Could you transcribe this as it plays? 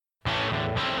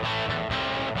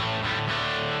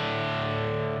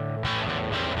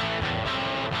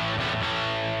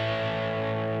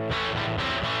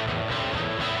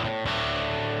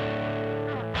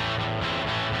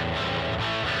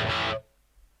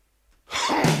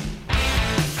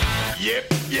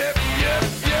Yep, yep, yep,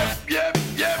 yep, yep,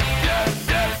 yep, yep,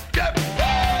 yep, yep.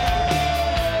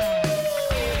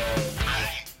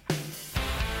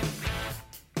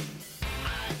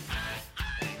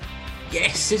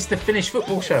 Yes, it's the Finnish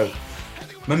football show.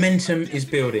 Momentum is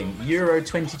building. Euro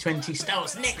 2020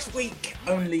 starts next week,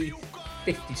 only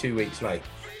 52 weeks late.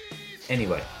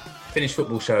 Anyway, Finnish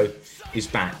football show is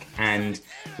back, and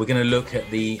we're going to look at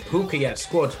the Huuhkajat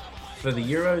squad for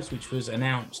the Euros, which was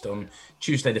announced on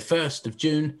Tuesday, the 1st of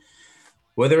June.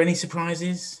 Were there any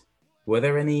surprises? Were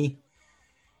there any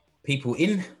people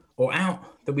in or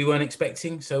out that we weren't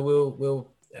expecting? So we'll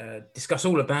discuss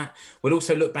all of that. We'll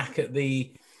also look back at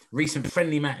the recent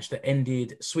friendly match that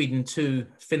ended Sweden 2,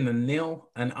 Finland 0,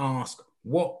 and ask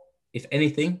what, if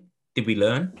anything, did we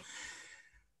learn?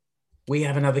 We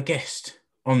have another guest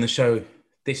on the show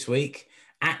this week,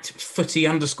 at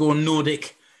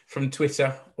footy_Nordic from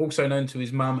Twitter, also known to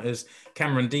his mum as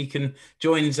Cameron Deacon,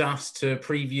 joins us to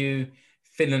preview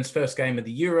Finland's first game of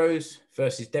the Euros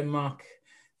versus Denmark,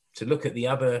 to look at the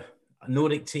other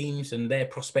Nordic teams and their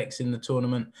prospects in the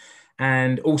tournament.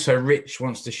 And also Rich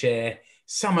wants to share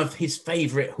some of his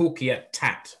favourite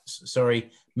Huuhkajat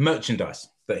merchandise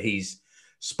that he's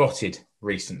spotted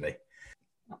recently.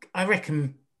 I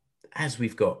reckon, as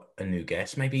we've got a new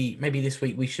guest, maybe this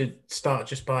week we should start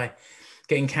just by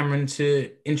getting Cameron to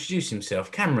introduce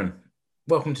himself. Cameron,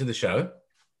 welcome to the show.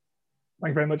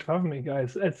 Thank you very much for having me,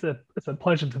 guys. It's a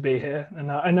pleasure to be here.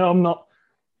 And I know I'm not,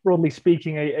 broadly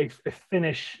speaking, a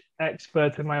Finnish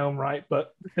expert in my own right,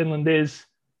 but Finland is,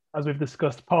 as we've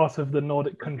discussed, part of the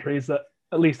Nordic countries that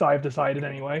at least I've decided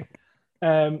anyway.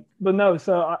 But no,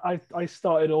 so I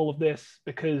started all of this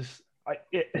because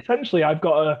essentially I've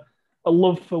got a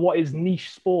love for what is niche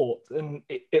sport, and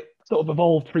it sort of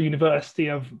evolved through university.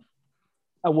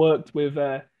 I worked with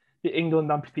the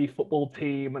England amputee football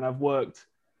team, and I've worked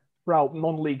throughout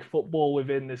non-league football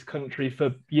within this country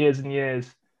for years and years.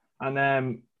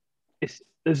 And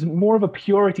there's more of a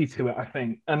purity to it, I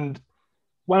think. And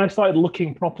when I started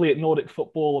looking properly at Nordic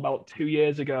football about 2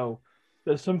 years ago,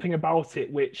 there's something about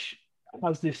it which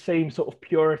has this same sort of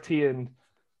purity and,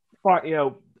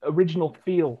 original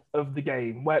feel of the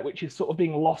game, which is sort of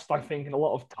being lost, I think, in a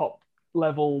lot of top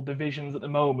level divisions at the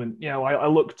moment. I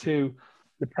look to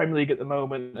the Premier League at the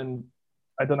moment, and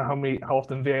I don't know how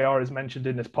often VAR is mentioned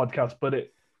in this podcast, but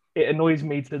it annoys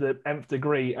me to the nth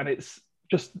degree, and it's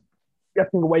just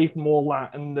getting away from all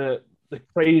that, and the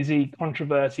crazy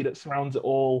controversy that surrounds it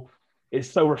all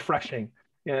is so refreshing.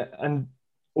 And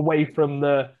away from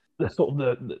the sort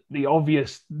of the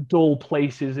obvious dull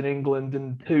places in England,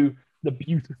 and to the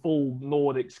beautiful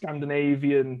Nordic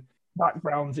Scandinavian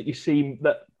backgrounds that you see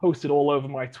that posted all over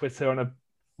my Twitter on a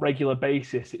regular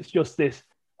basis. It's just this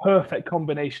perfect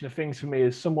combination of things for me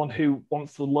as someone who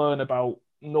wants to learn about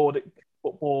Nordic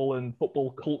football and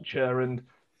football culture and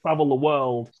travel the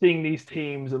world. Seeing these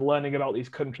teams and learning about these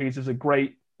countries is a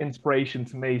great inspiration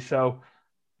to me. So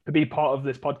to be part of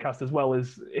this podcast as well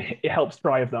it helps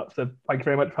drive that. So thank you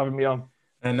very much for having me on.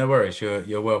 No worries,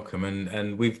 you're welcome.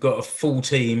 And we've got a full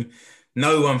team.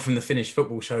 No one from the Finnish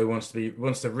football show wants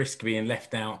to risk being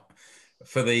left out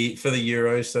for the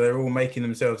Euros, so they're all making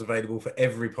themselves available for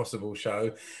every possible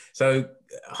show. So,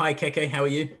 hi Keke, how are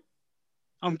you?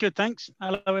 I'm good, thanks.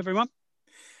 Hello, everyone.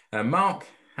 Mark,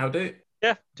 how do?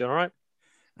 Yeah, doing all right.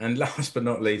 And last but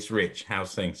not least, Rich,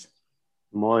 how's things?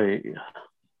 Moi.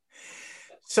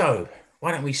 So,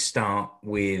 why don't we start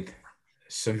with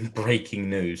some breaking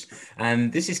news?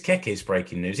 And this is Keke's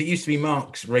breaking news. It used to be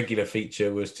Mark's regular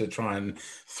feature was to try and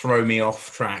throw me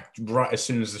off track right as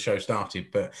soon as the show started,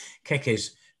 but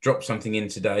Keke's dropped something in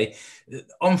today.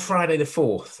 On Friday the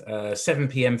 4th, 7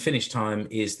 p.m. Finnish time,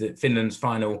 is the Finland's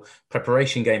final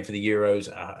preparation game for the Euros,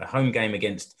 a home game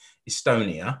against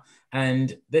Estonia.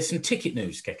 And there's some ticket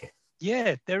news, Keke.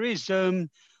 Yeah, there is.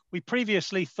 We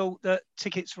previously thought that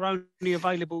tickets were only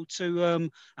available to a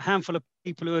handful of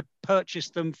people who had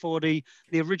purchased them for the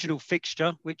original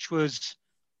fixture, which was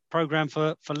programmed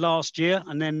for last year.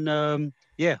 And then,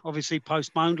 obviously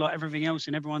postponed like everything else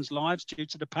in everyone's lives due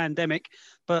to the pandemic.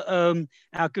 But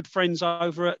our good friends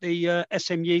over at the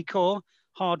SMU Core,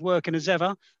 hard working as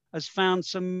ever, has found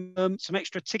some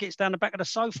extra tickets down the back of the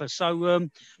sofa. So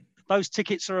those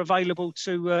tickets are available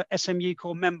to SMU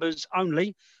Core members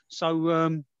only.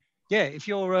 So if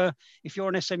you're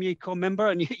an SMU Core member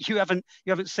and you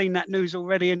haven't seen that news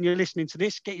already and you're listening to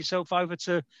this, get yourself over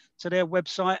to their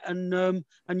website and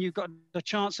you've got the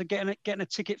chance of getting a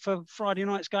ticket for Friday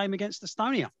night's game against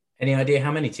Estonia. Any idea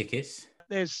how many tickets?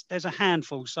 There's a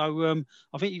handful, so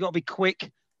I think you've got to be quick,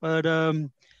 but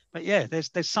yeah,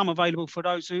 there's some available for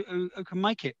those who can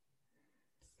make it.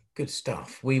 Good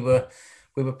stuff. We were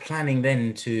we were planning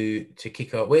then to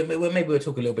kick off. Maybe we'll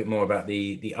talk a little bit more about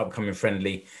the upcoming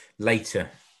friendly later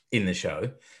in the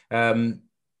show.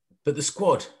 But the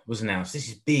squad was announced. This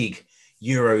is big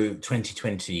Euro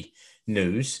 2020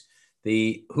 news.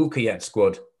 The Huuhkajat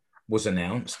squad was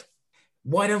announced.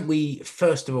 Why don't we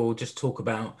first of all just talk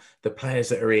about the players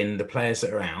that are in, the players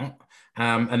that are out,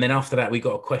 and then after that we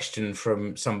got a question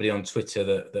from somebody on Twitter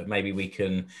that maybe we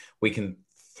can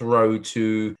throw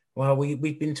to. Well,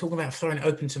 we've been talking about throwing it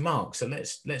open to Mark, so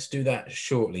let's do that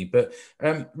shortly. But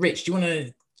Rich, do you want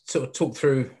to sort of talk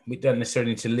through? We don't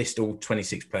necessarily need to list all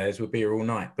 26 players. We'll be here all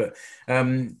night, but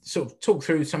sort of talk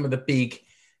through some of the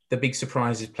big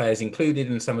surprises, players included,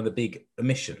 and some of the big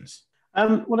omissions.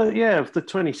 Of the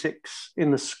 26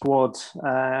 in the squad,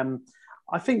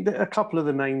 I think that a couple of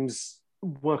the names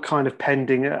were kind of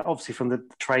pending. Obviously, from the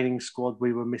training squad,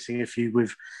 we were missing a few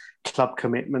with club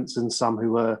commitments and some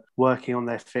who were working on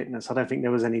their fitness. I don't think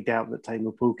there was any doubt that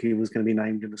Teemu Pukki was going to be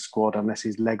named in the squad unless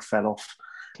his leg fell off.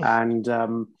 And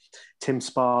Tim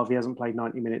Sparv, he hasn't played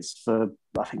 90 minutes for,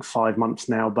 I think, 5 months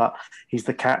now, but he's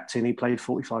the captain. He played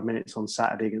 45 minutes on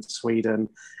Saturday against Sweden.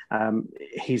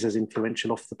 He's as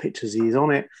influential off the pitch as he is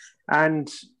on it.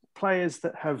 And players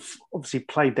that have obviously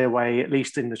played their way, at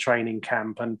least in the training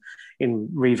camp, and in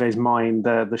Rive's mind,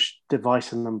 the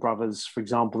Weissenen brothers, for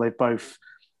example, they both,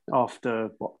 after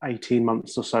 18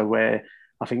 months or so, where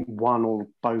I think one or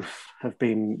both have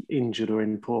been injured or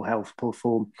in poor health, poor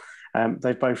form,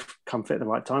 they've both come fit at the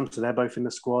right time, so they're both in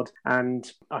the squad. And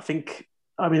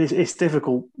it's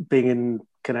difficult being in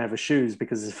Canerva's shoes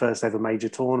because it's the first ever major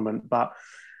tournament. But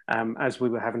as we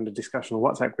were having the discussion on the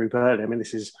WhatsApp group earlier,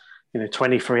 this is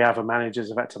 23 other managers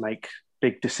have had to make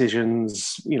big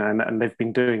decisions, and they've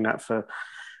been doing that for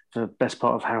the best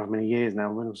part of how many years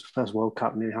now. When it was the first World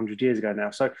Cup nearly 100 years ago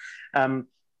now. So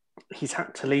he's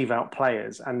had to leave out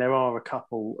players, and there are a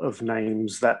couple of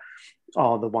names that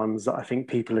are the ones that I think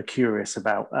people are curious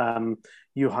about.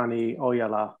 Juhani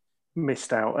Ojala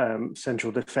missed out,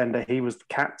 central defender. He was the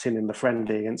captain in the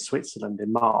friendly against Switzerland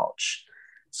in March.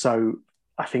 So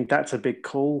I think that's a big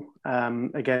call.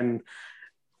 Again,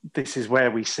 this is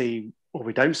where we see, or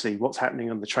we don't see, what's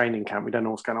happening on the training camp. We don't know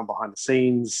what's going on behind the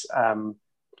scenes.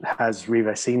 Has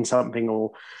Rive seen something,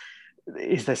 or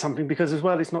is there something? Because as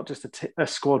well, it's not just a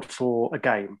squad for a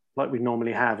game like we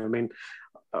normally have. I'm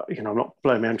not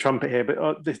blowing my own trumpet here,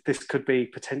 but this could be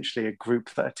potentially a group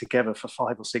that are together for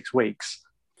 5 or 6 weeks,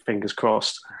 fingers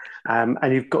crossed. And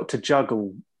you've got to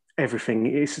juggle everything.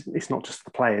 It's not just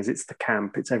the players, it's the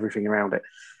camp, it's everything around it.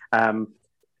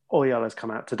 Oyala's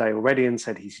come out today already and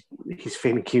said he's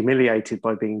feeling humiliated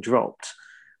by being dropped,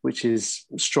 which is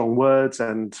strong words.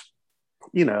 And,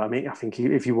 I think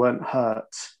if you weren't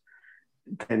hurt,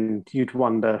 then you'd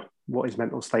wonder what his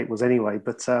mental state was anyway.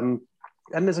 But and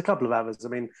there's a couple of others.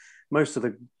 Most of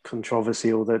the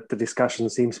controversy or the discussion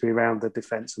seems to be around the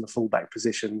defence and the fullback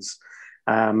positions.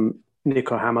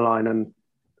 Nico Hämäläinen,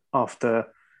 after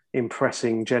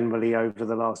impressing generally over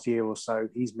the last year or so,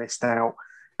 he's missed out.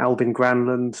 Albin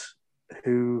Granlund,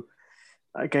 who,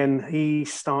 again, he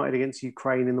started against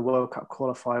Ukraine in the World Cup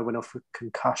qualifier, went off with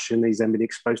concussion. He's then been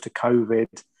exposed to COVID.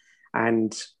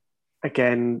 And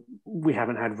again, we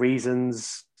haven't had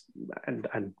reasons,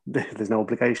 and there's no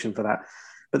obligation for that.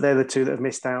 But they're the two that have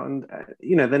missed out. And,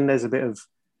 then there's a bit of,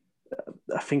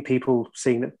 I think, people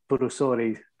seeing that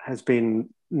Burusori has been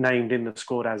named in the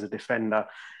squad as a defender.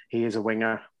 He is a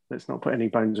winger. Let's not put any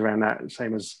bones around that,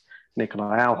 same as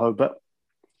Nikolai Alho. But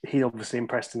he obviously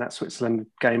impressed in that Switzerland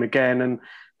game again. And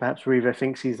perhaps Rive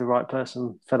thinks he's the right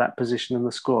person for that position in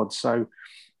the squad. So,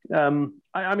 all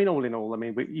in all,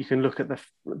 you can look at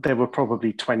there were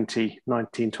probably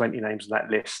 19, 20 names on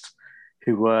that list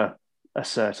who were a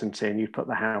certainty, and you put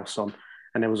the house on,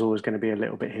 and there was always going to be a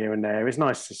little bit here and there. It's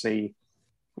nice to see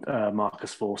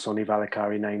Marcus Forss, Sonny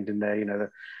Valakari named in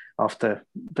there, after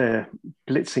their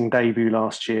blitzing debut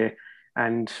last year.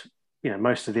 And,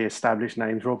 most of the established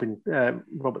names,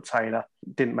 Robert Taylor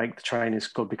didn't make the training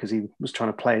squad because he was trying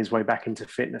to play his way back into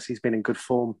fitness. He's been in good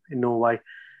form in Norway.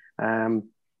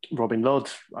 Robin Lod,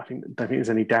 don't think there's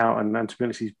any doubt. And to be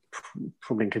honest, he's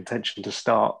probably in contention to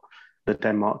start the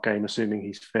Denmark game, assuming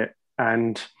he's fit.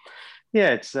 And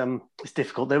yeah, it's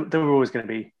difficult. There were always going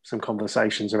to be some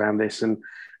conversations around this, and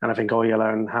I think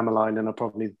Ojala and Hämäläinen are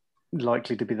probably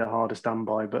likely to be the hardest done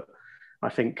by. But I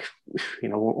think,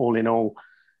 all in all,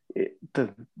 the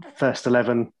first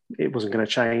 11, it wasn't going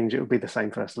to change. It would be the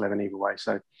same first 11 either way.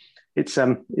 So it's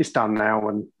done now,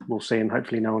 and we'll see. And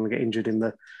hopefully, no one will get injured in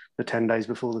the 10 days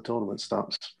before the tournament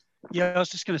starts. Yeah, I was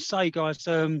just going to say, guys.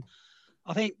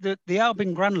 I think that the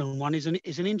Albin Granlund one is an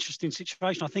interesting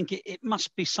situation. I think it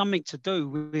must be something to do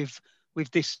with with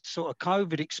this sort of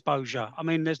COVID exposure. I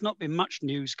mean, there's not been much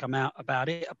news come out about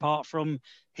it apart from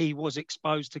he was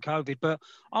exposed to COVID. But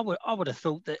I would have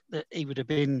thought that he would have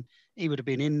been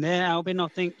in there. Albin, I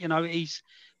think, you know, he's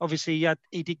obviously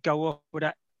he did go off with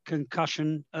that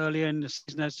concussion earlier in the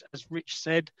season, as Rich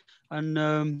said,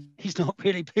 and he's not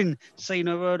really been seen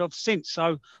or heard of since.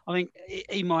 So I think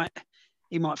he might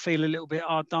feel a little bit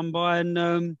hard done by, and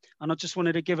I just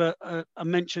wanted to give a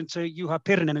mention to Juha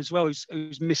Pirinen as well,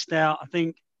 who's missed out. I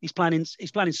think he's playing in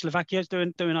Slovakia. He's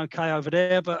doing okay over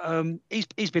there, but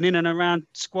he's been in and around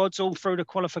squads all through the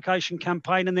qualification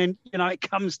campaign, and then, you know, it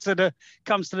comes to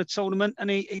the tournament and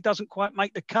he doesn't quite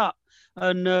make the cut.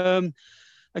 And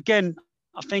again,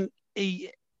 I think he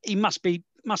must be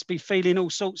feeling all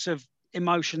sorts of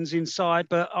emotions inside,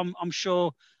 but I'm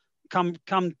sure come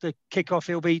the kickoff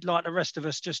he'll be like the rest of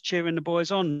us, just cheering the boys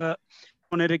on. But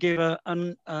I wanted to give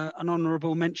an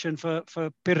honourable mention for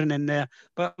Pirinen there.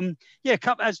 But yeah,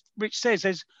 as Rich says,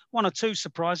 there's one or two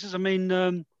surprises. I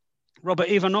mean, Robert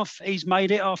Ivanov, he's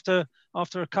made it after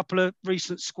a couple of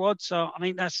recent squads. So I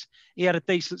think he had a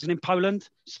decent season in Poland.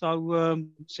 So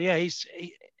yeah,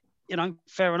 you know,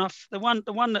 fair enough. The one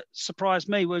that surprised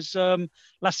me was Lassi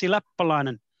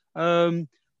Lappalainen.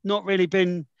 Not really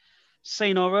been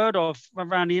seen or heard of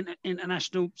around the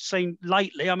international scene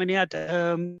lately. I mean, he had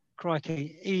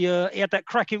crikey, he had that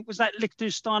cracking. Was that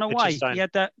Liechtenstein away? He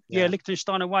had that, yeah,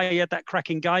 Liechtenstein away. He had that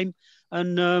cracking game,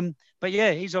 and but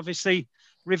yeah, he's obviously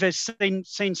Rivers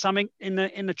seen something in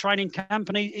the training camp,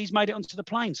 and he's made it onto the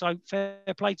plane. So fair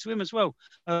play to him as well.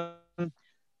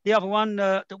 The other one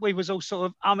that we was all sort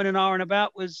of umming and ahhing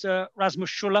about was Rasmus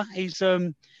Schuller. He's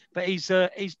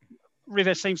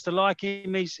Rivers seems to like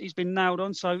him. He's been nailed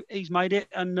on, so he's made it.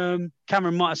 And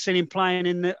Cameron might have seen him playing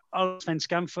in the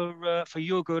Allsvenskan for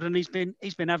Djurgården, and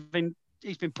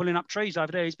he's been pulling up trees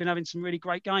over there. He's been having some really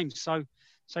great games. So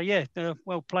yeah,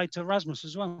 well played to Rasmus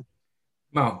as well.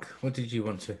 Mark, what did you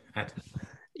want to add?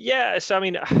 Yeah, so I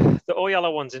mean, the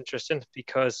Ojala one's interesting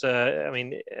because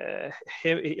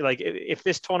if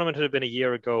this tournament had been a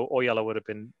year ago, Ojala would have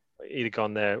been either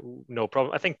gone there, no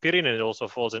problem. I think Pirinen also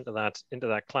falls into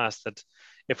that class. That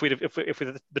if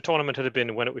the tournament had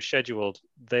been when it was scheduled,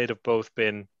 they'd have both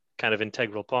been kind of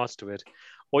integral parts to it.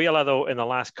 Ojala, though, in the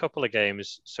last couple of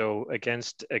games, so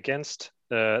against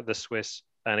the Swiss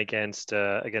and against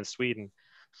Sweden,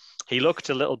 he looked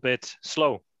a little bit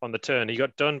slow on the turn. He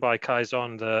got done by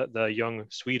Kajson, the young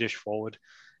Swedish forward,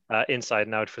 inside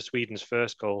and out for Sweden's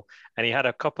first goal. And he had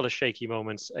a couple of shaky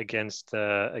moments against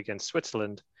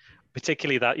Switzerland,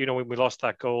 particularly that, you know, when we lost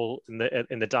that goal in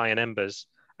the dying embers.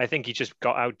 I think he just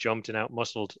got out jumped and out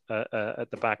muscled at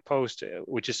the back post,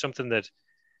 which is something that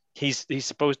he's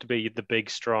supposed to be the big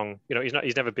strong. You know,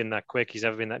 he's never been that quick. He's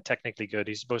never been that technically good.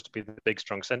 He's supposed to be the big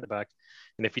strong centre back,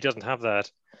 and if he doesn't have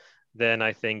that, then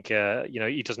I think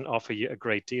he doesn't offer you a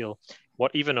great deal.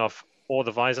 What Ivanov or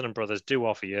the Väisänen brothers do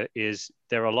offer you is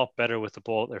they're a lot better with the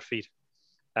ball at their feet,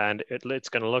 and it's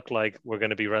going to look like we're going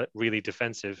to be really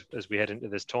defensive as we head into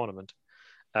this tournament.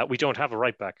 We don't have a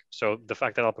right back, so the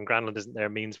fact that Alpen Granlund isn't there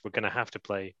means we're going to have to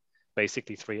play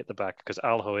basically three at the back, because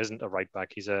Alho isn't a right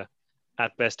back. He's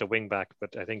at best a wing back,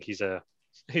 but I think he's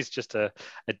just a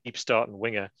deep starting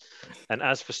winger. And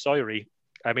as for Soiri,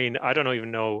 I mean, I don't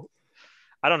know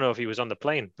if he was on the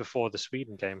plane before the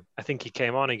Sweden game. I think he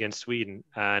came on against Sweden,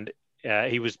 and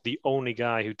he was the only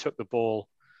guy who took the ball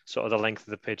sort of the length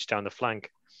of the pitch down the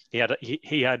flank. He had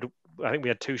I think we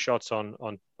had two shots on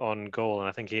goal, and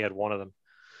I think he had one of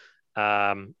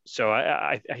them.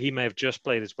 So he may have just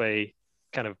played his way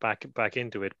kind of back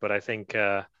into it, but I think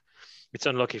it's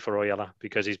unlucky for Ojala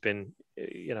because he's been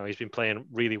playing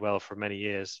really well for many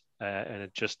years, and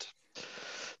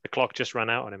the clock just ran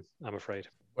out on him, I'm afraid.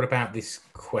 What about this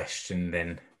question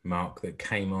then, Mark, that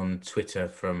came on Twitter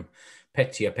from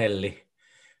Pettia Pelli?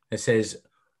 It says,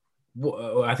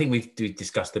 I think we've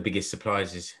discussed the biggest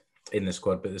surprises in the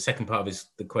squad, but the second part of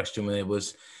the question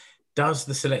was, does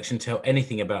the selection tell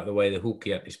anything about the way the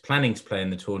Huuhkajat is planning to play in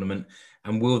the tournament,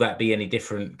 and will that be any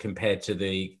different compared to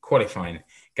the qualifying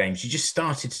games? You just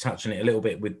started to touch on it a little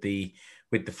bit with the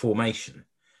formation.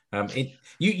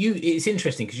 It's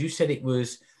interesting because you said it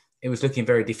was looking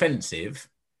very defensive,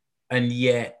 and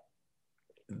yet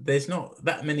there's not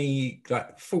that many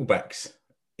like fullbacks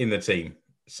in the team.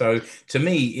 So to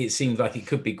me, it seems like it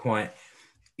could be quite,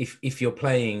 if you're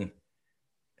playing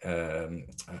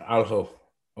Alho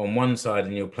on one side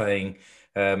and you're playing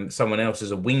someone else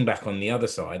as a wing back on the other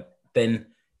side, then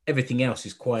everything else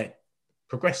is quite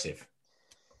progressive,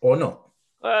 or not?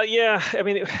 Yeah, I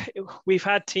mean, we've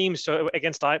had teams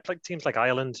against teams like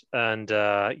Ireland and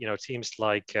teams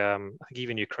like I think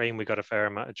even Ukraine. We got a fair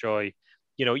amount of joy.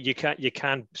 you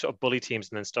can sort of bully teams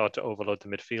and then start to overload the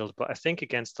midfield. But I think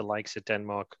against the likes of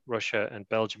Denmark, Russia, and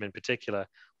Belgium in particular,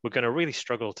 we're going to really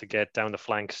struggle to get down the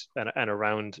flanks and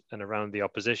around the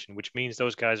opposition, which means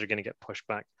those guys are going to get pushed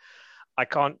back.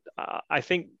 I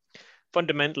think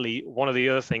fundamentally one of the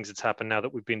other things that's happened now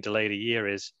that we've been delayed a year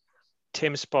is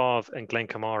Tim Sparv and Glenn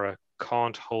Kamara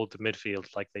can't hold the midfield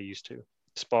like they used to.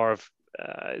 Sparv,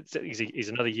 he's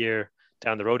another year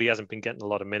down the road. He hasn't been getting a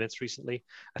lot of minutes recently.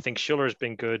 I think Schuller has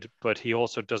been good, but he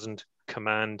also doesn't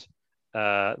command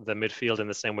the midfield in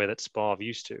the same way that Sparv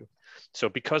used to. So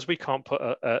because we can't put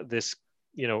this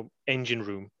engine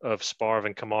room of Sparv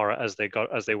and Kamara as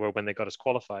they were when they got us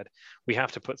qualified, we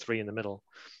have to put three in the middle.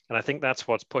 And I think that's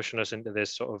what's pushing us into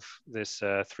this sort of this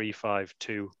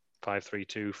 3-5-2,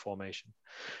 5-3-2 formation.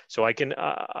 So I can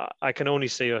only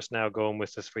see us now going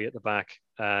with the three at the back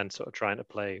and sort of trying to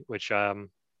play, which I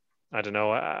don't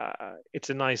know. It's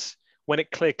a nice, when it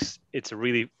clicks, it's a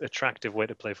really attractive way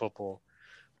to play football,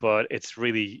 but it's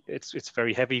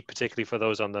very heavy, particularly for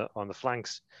those on the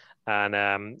flanks,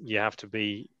 and you have to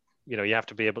be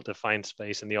able to find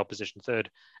space in the opposition third,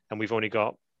 and we've only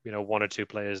got one or two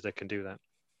players that can do that.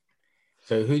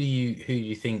 So who do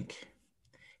you think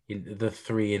the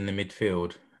three in the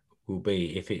midfield will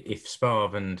be if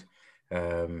Sparv and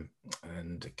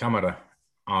Kamara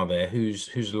are there?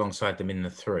 Who's alongside them in the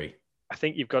three? I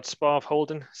think you've got Sparv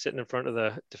holding sitting in front of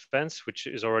the defence, which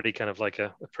is already kind of like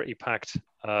a pretty packed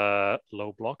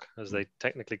low block, as they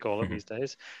technically call it these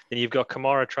days. Then you've got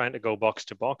Kamara trying to go box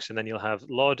to box, and then you'll have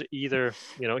Lod he'll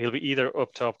be either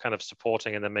up top kind of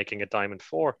supporting and then making a diamond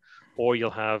four, or you'll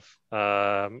have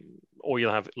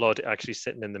Lod actually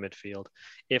sitting in the midfield.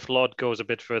 If Lod goes a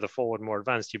bit further forward, more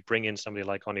advanced, you bring in somebody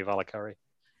like Oni Valakari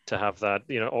to have that,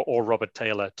 or Robert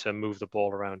Taylor to move the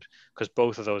ball around, because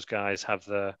both of those guys have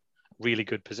the really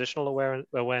good positional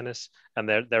awareness, and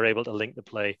they're able to link the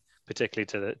play, particularly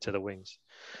to the wings.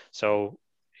 So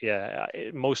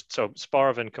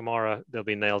Sparv and Kamara, they'll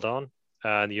be nailed on,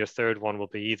 and your third one will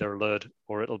be either Lud,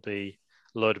 or it'll be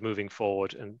Lud moving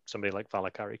forward and somebody like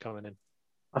Valakari coming in.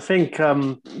 I think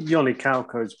Yoni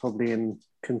Kauko is probably in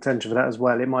contention for that as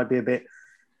well. It might be a bit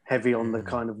heavy on the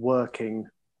kind of working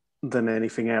than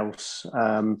anything else.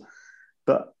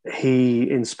 But he,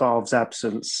 in Sparv's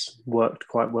absence, worked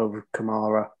quite well with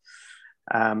Kamara.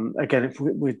 Again,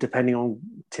 we're depending on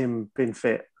Tim being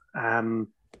fit, and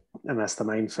that's the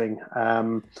main thing.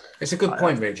 It's a good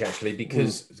point, Rich, actually,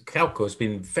 because Kauko has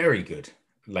been very good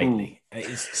lately.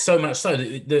 It's so much so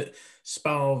that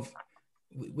Sparv,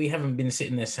 we haven't been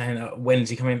sitting there saying,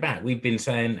 when's he coming back? We've been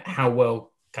saying how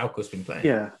well Kauko's been playing.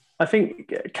 Yeah, I think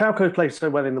Kauko played so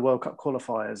well in the World Cup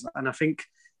qualifiers, and I think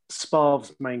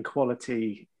Sparv's main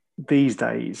quality these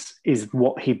days is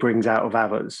what he brings out of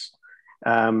others.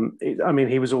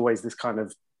 He was always this kind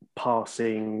of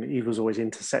passing, he was always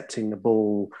intercepting the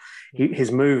ball.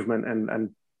 His movement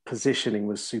and positioning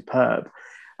was superb.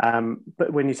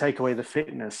 But when you take away the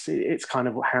fitness, it's kind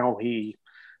of how he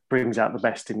brings out the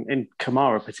best in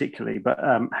Kamara particularly, but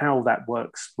how that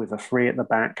works with a three at the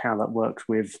back, how that works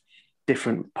with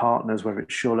different partners, whether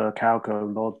it's Schuller,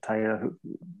 Kauko, Lod, Taylor,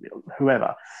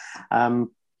 whoever. And,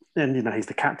 he's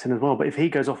the captain as well. But if he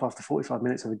goes off after 45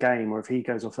 minutes of the game, or if he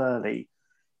goes off early,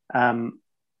 the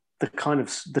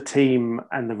team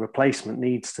and the replacement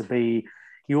needs to be,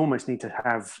 you almost need to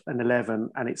have an 11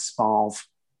 and it's Sparv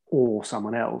or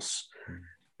someone else,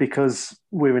 because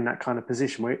we're in that kind of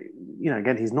position where,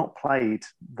 again, he's not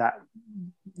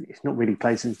really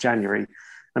played since January.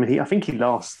 I think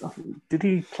did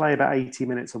he play about 80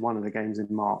 minutes of one of the games in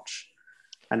March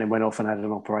and then went off and had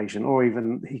an operation, or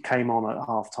even he came on at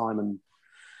half time and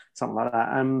something like that.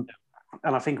 And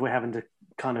I think we're having to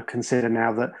kind of consider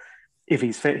now that if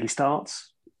he's fit, he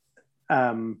starts.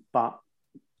 But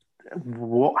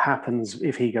what happens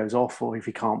if he goes off or if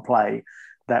he can't play,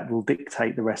 that will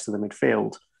dictate the rest of the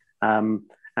midfield. And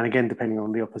again, depending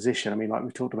on the opposition, like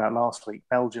we talked about last week,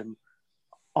 Belgium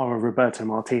are a Roberto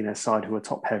Martinez side who are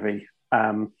top heavy.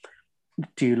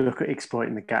 Do you look at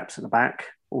exploiting the gaps at the back,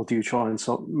 or do you try and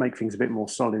make things a bit more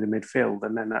solid in midfield?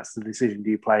 And then that's the decision. Do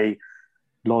you play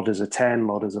Lod as a 10,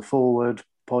 Lod as a forward,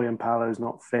 Poyampalo's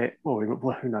not fit, or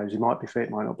who knows, he might be fit,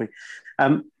 might not be.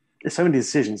 There's so many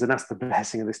decisions, and that's the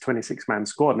blessing of this 26-man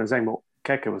squad. And as what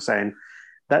Keke was saying,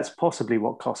 that's possibly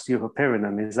what cost you a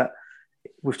Pyrenees, is that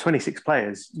with 26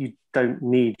 players, you don't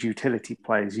need utility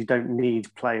players. You don't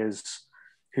need players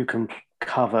who can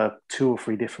cover two or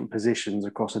three different positions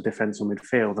across a defence or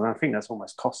midfield. And I think that's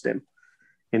almost cost him,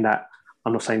 in that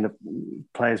I'm not saying the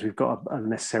players we've got are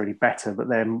necessarily better, but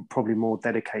they're probably more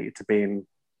dedicated to being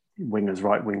wingers,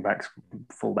 right wing backs,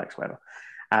 full backs, whatever.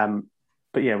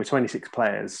 But yeah, with 26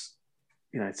 players,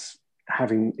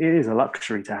 it is a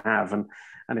luxury to have, and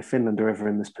if Finland are ever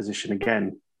in this position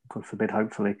again, God forbid,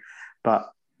 hopefully,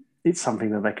 but it's something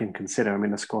that they can consider. I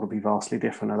mean, the squad will be vastly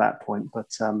different at that point,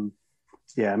 but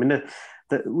yeah, I mean,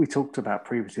 we talked about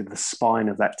previously the spine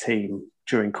of that team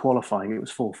during qualifying. It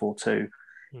was 4-4-2.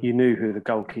 You knew who the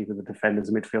goalkeeper, the defenders,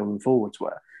 midfield, and forwards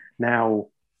were. Now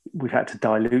we've had to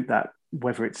dilute that,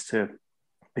 whether it's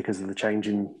because of the change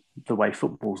in the way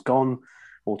football's gone,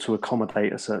 or to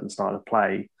accommodate a certain style of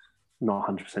play. Not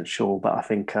 100% sure, but I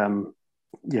think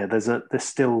there's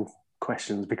still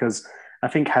questions, because I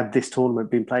think had this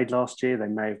tournament been played last year, they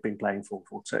may have been playing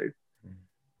 4-4-2.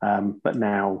 But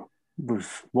now,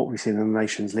 with what we've seen in the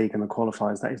Nations League and the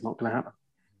qualifiers, that is not going to happen.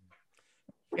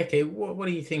 Okay, what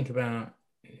do you think about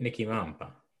Nicky Mampa?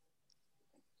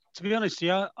 To be honest,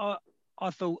 I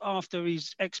thought after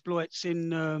his exploits in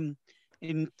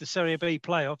the Serie B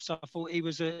playoffs, I thought he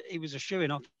was a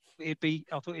shoo-in. I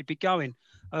thought he'd be going.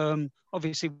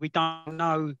 Obviously, we don't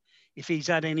know if he's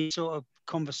had any sort of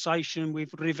conversation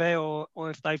with Rive or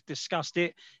if they've discussed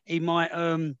it. He might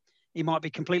be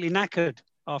completely knackered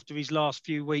after his last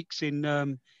few weeks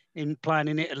in playing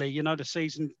in Italy. You know, the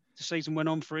season went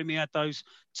on for him. He had those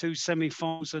 2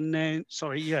 semi-finals, and then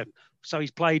so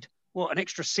he's played an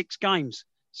extra 6 games.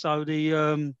 So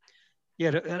an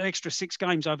extra 6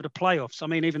 games over the playoffs. I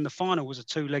mean, even the final was a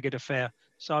 2-legged affair.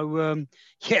 So,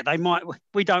 they might,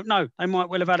 we don't know. They might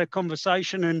well have had a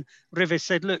conversation, and Rive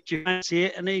said, look, do you fancy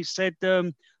it? And he said,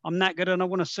 I'm knackered and I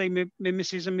want to see me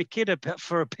missus and my kid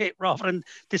for a bit rather than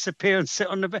disappear and sit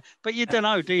on the bed. But you don't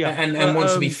know, do you? And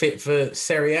wants to be fit for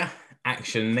Serie A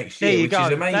action next year, which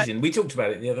is amazing. We talked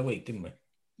about it the other week, didn't we?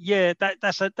 Yeah,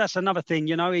 that's another thing.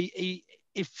 You know,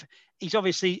 if he's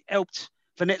obviously helped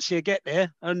Venezia get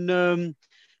there, and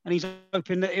he's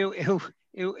hoping that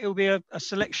he'll be a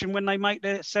selection when they make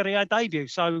their Serie A debut.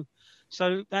 So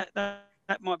that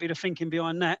might be the thinking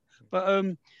behind that.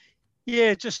 But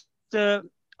just to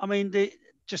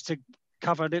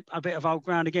cover a bit of old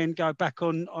ground again, go back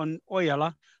on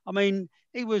Oyala. I mean,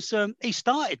 he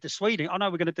started the Sweden. I know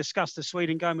we're going to discuss the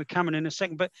Sweden game with Cameron in a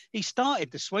second, but he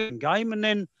started the Sweden game, and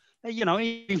then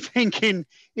he's thinking,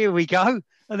 here we go,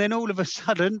 and then all of a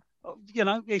sudden,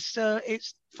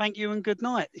 it's thank you and good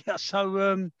night.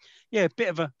 So bit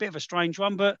of a strange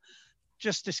one, but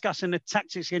just discussing the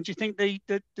tactics again. Do you think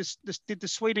did the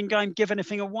Sweden game give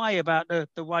anything away about the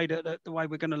way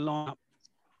we're going to line up?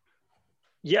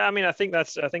 Yeah, I mean, I think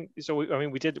so.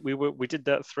 We did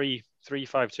that 3-5-2,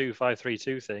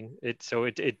 5-3-2 thing.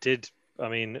 It did. I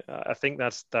mean, I think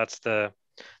that's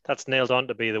nailed on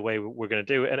to be the way we're going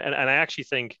to do it. And I actually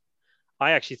think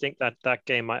that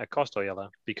game might have cost Oyala,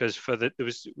 because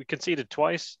we conceded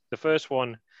twice. The first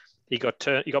one, he got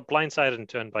blindsided and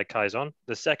turned by Kaizon.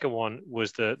 The second one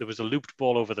was there was a looped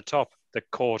ball over the top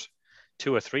that caught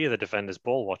 2 or 3 of the defenders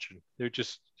ball watching. They were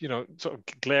just sort of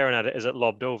glaring at it as it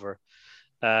lobbed over.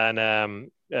 And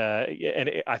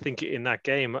I think in that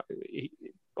game,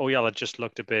 Oyala just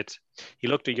looked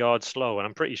a yard slow, and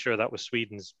I'm pretty sure that was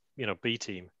Sweden's B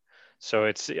team. So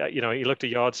it's he looked a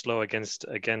yard slow against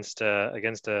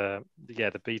the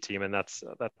B team, and that's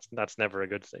never a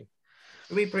good thing.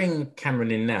 We bring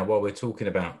Cameron in now while we're talking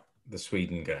about the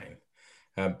Sweden game,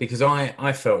 because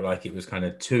I felt like it was kind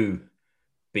of 2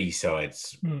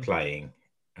 B-sides playing.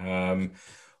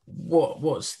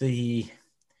 What's the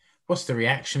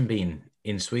reaction been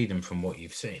in Sweden from what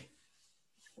you've seen?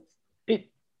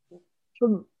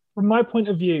 From my point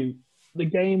of view, the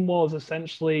game was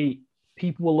essentially,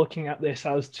 people were looking at this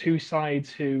as 2 sides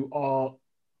who are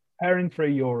preparing for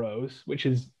Euros, which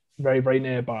is very, very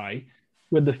nearby,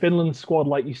 with the Finland squad,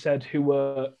 like you said, who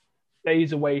were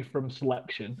days away from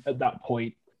selection at that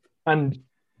point. And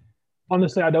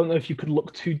honestly, I don't know if you could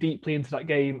look too deeply into that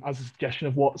game as a suggestion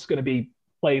of what's going to be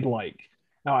played like.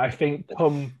 Now, I think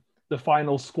come the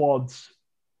final squads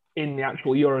in the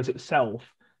actual Euros itself,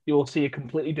 you will see a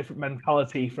completely different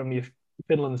mentality from the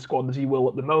Finland squad as you will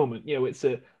at the moment. It's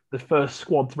the first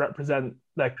squad to represent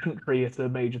their country at a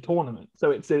major tournament.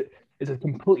 So it's a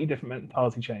completely different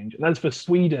mentality change. And as for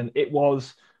Sweden,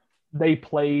 they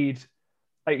played,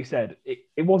 like you said,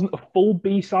 it wasn't a full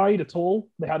B-side at all.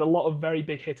 They had a lot of very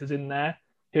big hitters in there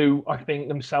who I think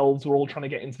themselves were all trying to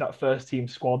get into that first team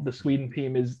squad. The Sweden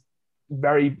team is a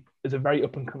very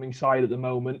up-and-coming side at the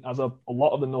moment, as a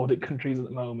lot of the Nordic countries at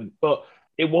the moment. But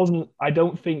I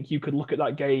don't think you could look at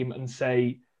that game and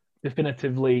say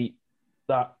definitively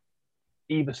that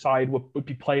either side would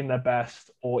be playing their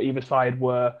best, or either side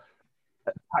were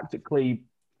tactically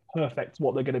perfect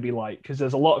what they're going to be like, because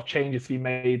there's a lot of changes to be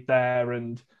made there.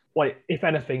 And if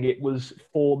anything, it was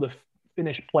for the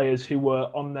Finnish players who were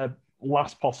on their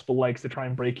last possible legs to try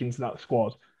and break into that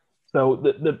squad. So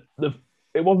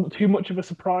it wasn't too much of a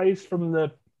surprise from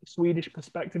the Swedish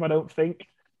perspective, I don't think,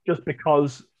 just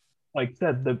because, like I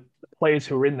said, the players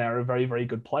who are in there are very, very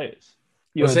good players.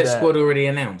 Was that squad already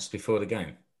announced before the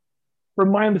game? From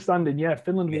my understanding, yeah,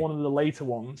 Finland were Yeah. one of the later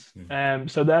ones.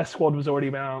 So their squad was already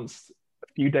announced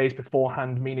a few days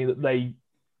beforehand, meaning that they,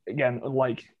 again,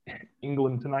 unlike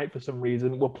England tonight for some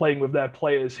reason, were playing with their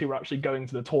players who were actually going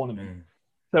to the tournament.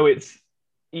 So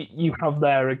you have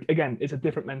there, again, it's a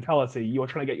different mentality. You're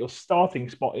trying to get your starting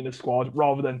spot in a squad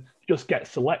rather than just get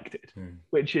selected,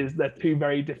 which is, they're two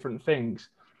very different things.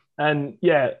 And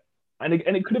yeah, and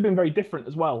it could have been very different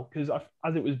as well, because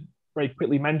as it was very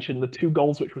quickly mentioned, the 2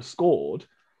 goals which were scored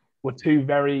were 2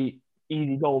 very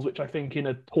easy goals, which I think in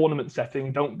a tournament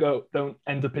setting don't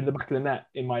end up in the back of the net,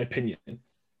 in my opinion.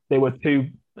 They were 2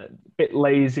 bit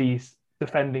lazy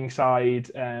defending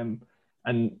side,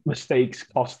 and mistakes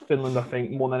cost Finland, I think,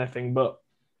 more than anything. But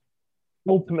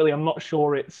ultimately, I'm not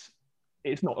sure it's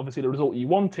not obviously the result you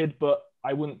wanted, but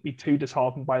I wouldn't be too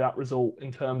disheartened by that result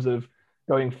in terms of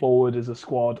going forward as a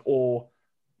squad, or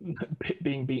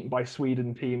being beaten by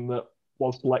Sweden team that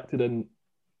was selected and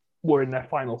were in their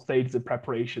final stages of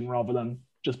preparation rather than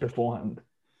just beforehand.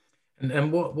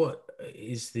 And what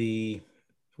is the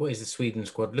Sweden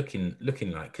squad looking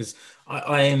like? Because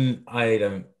I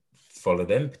don't follow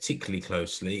them particularly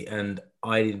closely, and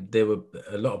there were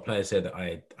a lot of players there that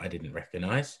I didn't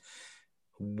recognise.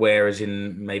 Whereas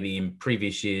maybe in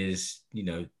previous years,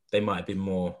 they might have been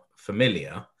more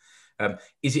familiar.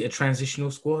 Is it a transitional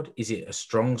squad? Is it a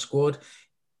strong squad?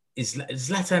 Is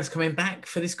Zlatan's coming back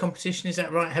for this competition? Is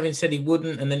that right? Having said he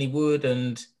wouldn't, and then he would,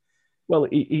 and well,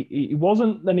 he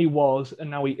wasn't, then he was, and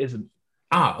now he isn't.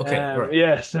 Okay, right.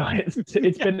 Yeah, so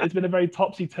it's been a very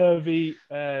topsy-turvy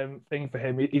thing for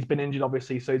him. He's been injured,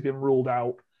 obviously, so he's been ruled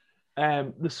out.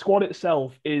 The squad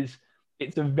itself it's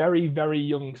a very, very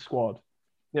young squad.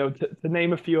 To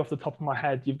name a few off the top of my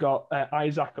head, you've got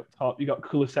Isaac up top, you've got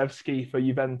Kulusevski for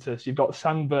Juventus, you've got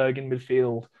Sandberg in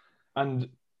midfield, and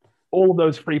all of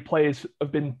those 3 players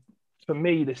have been, for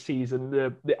me this season,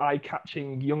 the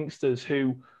eye-catching youngsters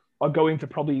who are going to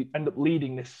probably end up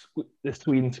leading this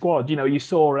Sweden squad. You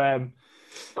saw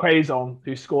Quaison,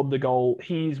 who scored the goal.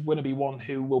 He's going to be one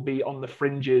who will be on the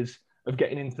fringes of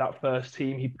getting into that first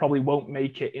team. He probably won't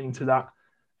make it into that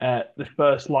the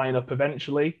first lineup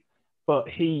eventually. But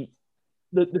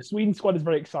the Sweden squad is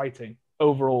very exciting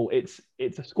overall. It's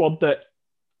a squad that,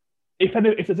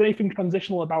 if there's anything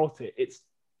transitional about it, it's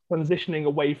transitioning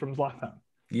away from Zlatan.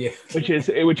 Yeah, which is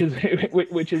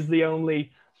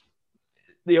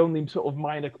the only sort of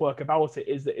minor quirk about it,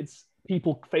 is that it's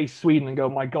people face Sweden and go,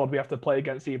 my God, we have to play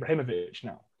against Ibrahimovic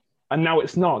now, and now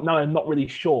it's not. Now I'm not really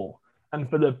sure. And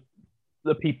for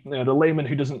the people, the layman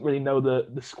who doesn't really know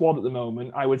the squad at the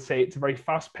moment, I would say it's a very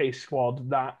fast-paced squad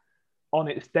that, on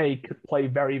its day, could play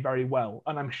very, very well.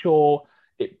 And I'm sure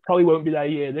it probably won't be their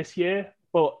year this year,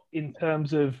 but in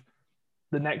terms of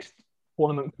the next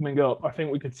tournament coming up, I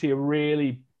think we could see a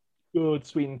really good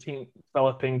Sweden team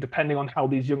developing, depending on how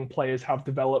these young players have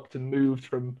developed and moved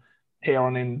from here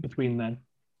on in between then.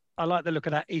 I like the look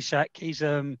of that Isak. He's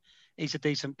a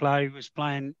decent player. He was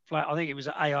playing, I think he was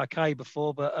at AIK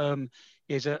before, but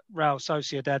he's at Real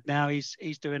Sociedad now.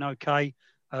 He's doing okay.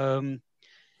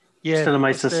 Yeah, still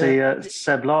amazed to see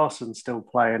Seb Larsson still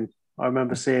playing. I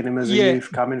remember seeing him as a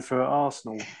youth coming through at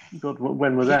Arsenal. God,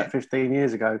 when was that? 15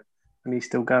 years ago, and he's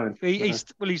still going. He's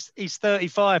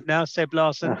 35 now, Seb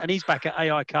Larsson, and he's back at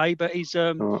AIK. But he's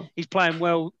playing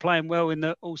well in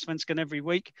the Allsvenskan every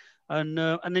week. And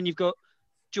then you've got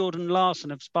Jordan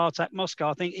Larsson of Spartak Moscow.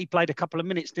 I think he played a couple of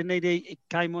minutes, didn't he? He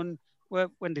came on.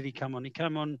 Well, when did he come on? He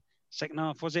came on second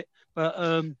half, was it?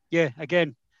 But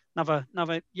again. Another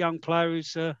young player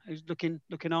who's looking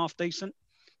half decent,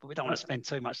 but we don't want to spend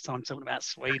too much time talking about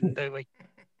Sweden, do we?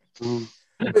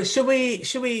 But should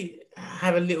we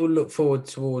have a little look forward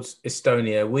towards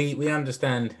Estonia? We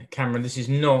understand, Cameron. This is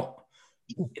not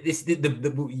this.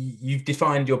 You've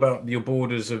defined your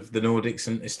borders of the Nordics,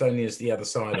 and Estonia is the other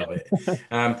side of it.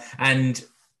 And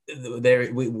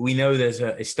we know there's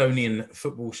an Estonian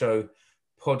football show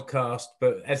podcast,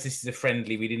 but as this is a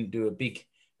friendly, we didn't do a big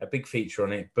feature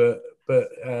on it, but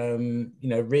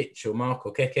Rich or Mark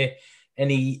or Keke,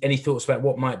 any thoughts about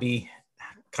what might be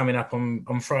coming up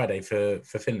on Friday for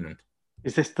Finland?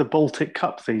 Is this the Baltic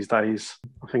Cup these days?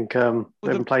 I think they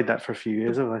haven't played that for a few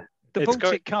years, have they? The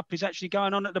Baltic Cup is actually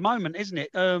going on at the moment, isn't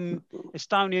it?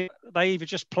 Estonia, they either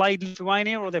just played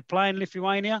Lithuania or they're playing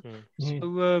Lithuania.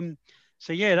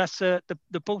 So yeah, that's the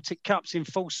Baltic Cup's in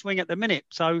full swing at the minute.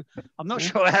 So I'm not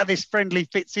sure how this friendly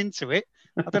fits into it.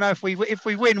 I don't know if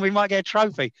we win, we might get a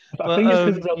trophy. I think it's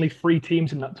because there's only 3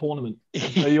 teams in that tournament.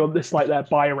 So you're this like their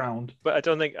buy round. But I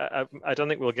don't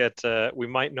think we'll get. We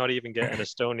might not even get an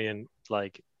Estonian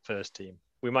like first team.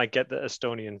 We might get the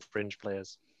Estonian fringe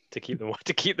players to keep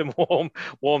them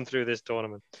warm through this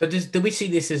tournament. But do we see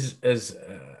this as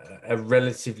a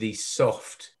relatively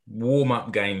soft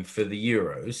warm-up game for the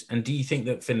Euros? And do you think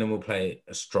that Finland will play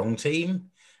a strong team?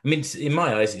 I mean, in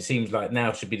my eyes, it seems like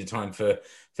now should be the time for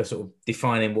sort of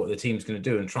defining what the team's going to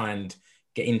do and try and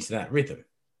get into that rhythm.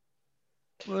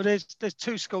 Well, there's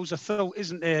 2 schools of thought,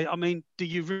 isn't there? I mean, do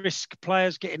you risk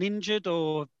players getting injured,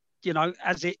 or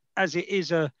as it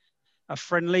is a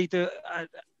friendly,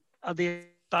 are the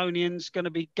Estonians going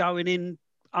to be going in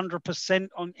 100%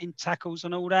 in tackles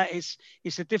and all that?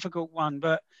 It's a difficult one,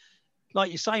 but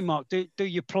like you say, Mark, do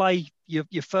you play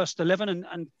your first 11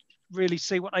 and really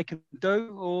see what they can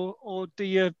do, or do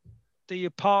you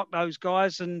park those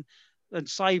guys and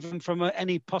save them from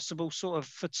any possible sort of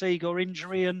fatigue or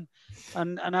injury and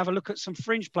have a look at some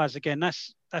fringe players again?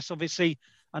 That's obviously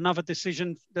another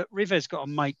decision that River's got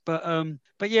to make. But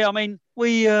yeah, I mean,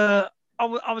 I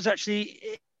was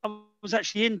actually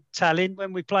in Tallinn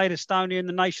when we played Estonia in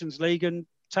the Nations League, and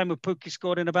Teemu Pukki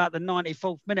scored in about the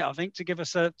 94th minute, I think, to give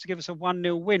us a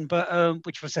 1-0 win, but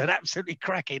which was an absolutely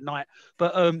cracking night.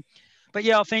 But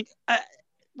yeah, I think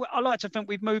I like to think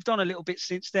we've moved on a little bit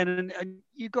since then, and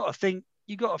you got to think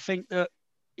that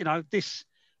this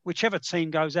whichever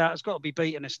team goes out has got to be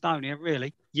beating Estonia,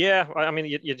 really. Yeah, I mean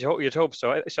you'd hope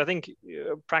so. So I think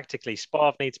practically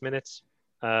Spav needs minutes.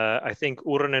 I think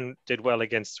Uronen did well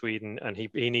against Sweden, and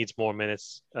he needs more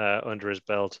minutes under his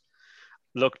belt.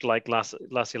 Looked like Lassi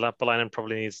Lappalainen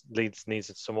probably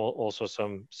needs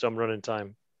some running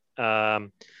time.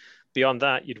 Beyond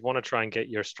that, you'd want to try and get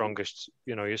your strongest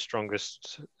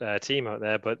team out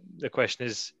there. But the question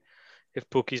is, if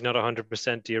Pukki's not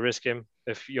 100%, do you risk him?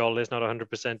 If Joll is not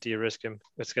 100%, do you risk him?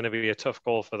 It's going to be a tough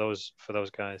call for those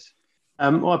guys.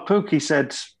 Well, Pukki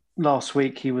said last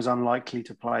week he was unlikely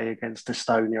to play against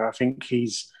Estonia. I think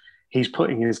he's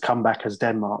putting his comeback as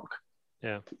Denmark.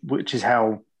 Yeah, which is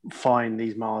how fine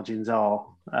these margins are.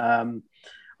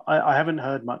 I haven't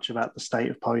heard much about the state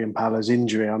of Pohjanpäälä's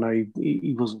injury. I know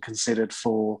he wasn't considered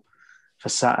for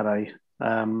Saturday,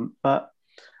 but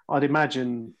I'd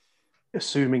imagine,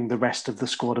 assuming the rest of the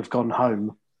squad have gone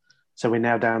home, so we're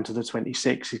now down to the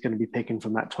 26, he's going to be picking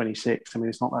from that 26. I mean,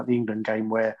 it's not like the England game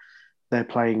where they're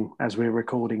playing as we're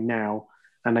recording now,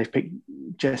 and they've picked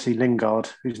Jesse Lingard,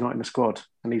 who's not in the squad,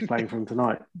 and he's playing for him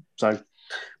tonight. So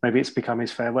maybe it's become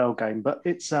his farewell game, but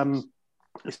it's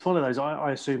one of those.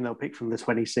 I assume they'll pick from the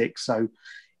 26. So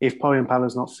if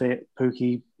Pohjanpäälä's not fit,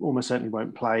 Pukki almost certainly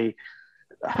won't play.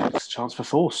 It's a chance for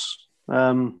Force. Give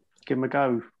him a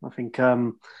go. I think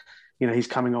he's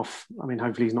coming off. I mean,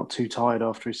 hopefully he's not too tired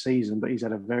after his season, but he's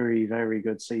had a very, very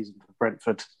good season for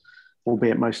Brentford,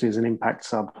 albeit mostly as an impact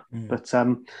sub. But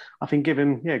I think give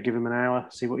him an hour,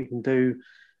 see what he can do,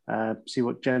 see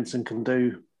what Jensen can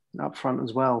do up front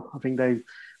as well. I think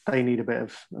they need a bit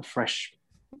of a fresh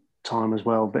time as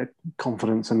well, a bit of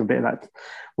confidence and a bit of that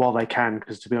while they can,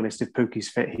 because to be honest, if Pukki's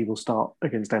fit, he will start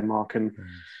against Denmark and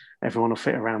everyone will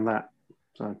fit around that.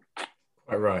 So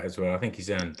quite right as well. I think he's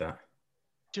earned that.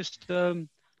 Just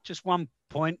one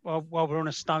point while we're on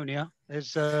Estonia,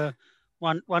 there's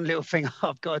one little thing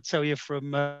I've got to tell you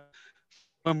from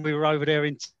when we were over there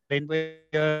in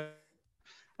Tallinn.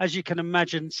 As you can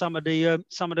imagine, some of the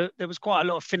there was quite a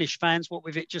lot of Finnish fans. What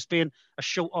with it just being a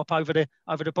short hop over the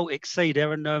Baltic Sea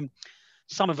there, and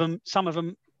some of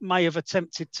them may have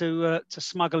attempted to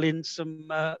smuggle in some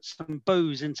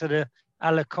booze into the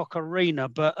Alacoque Arena,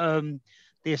 but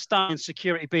the Estonian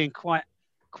security being quite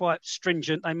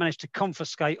stringent, they managed to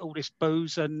confiscate all this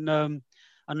booze and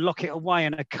lock it away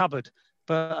in a cupboard.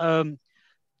 But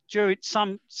during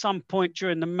some point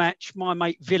during the match, my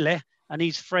mate Ville and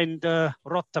his friend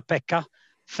Rotta-Pekka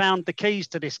found the keys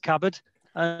to this cupboard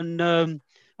and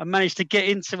managed to get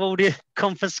into all the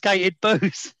confiscated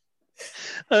booze.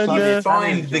 And,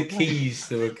 find the keys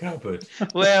to a cupboard.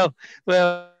 Well,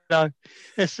 no,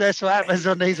 that's what happens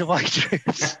on these away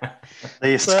trips.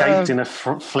 They escaped in a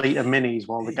fleet of minis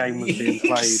while the game was being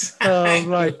played. Oh,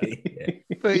 right.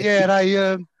 But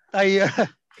yeah,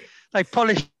 they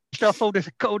polished off all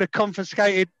the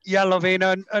confiscated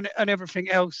Yalovina and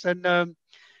everything else, and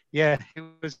it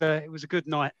was a good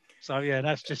night. So yeah,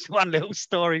 that's just one little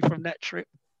story from that trip.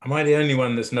 Am I the only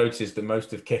one that's noticed that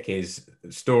most of Keke's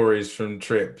stories from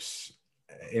trips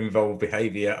involve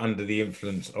behaviour under the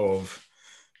influence of,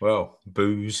 well,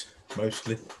 booze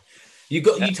mostly? You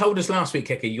told us last week,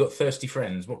 Keke, you got thirsty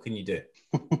friends. What can you do?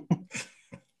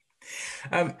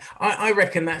 I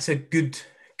reckon that's a good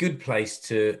place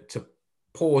to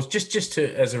pause, just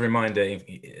to as a reminder,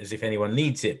 as if anyone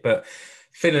needs it. But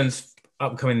Finland's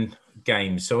upcoming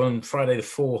games. So on Friday, the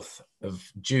 4th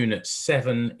of June at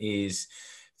 7 is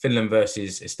Finland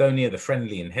versus Estonia, the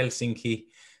friendly in Helsinki.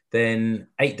 Then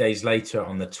 8 days later,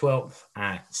 on the 12th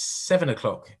at 7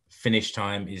 o'clock finish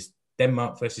time, is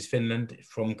Denmark versus Finland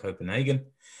from Copenhagen.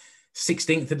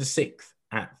 16th of the 6th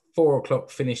at 4 o'clock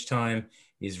finish time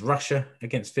is Russia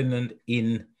against Finland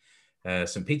in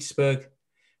St. Petersburg.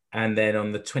 And then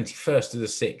on the 21st of the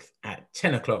 6th at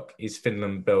 10 o'clock is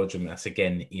Finland, Belgium. That's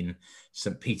again in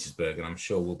St. Petersburg. And I'm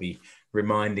sure we'll be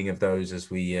reminding of those as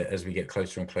we get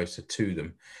closer and closer to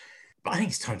them. But I think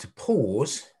it's time to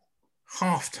pause,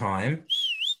 half-time,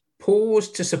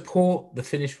 pause to support the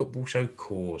Finnish Football Show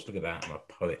cause. Look at that, I'm a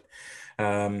poet.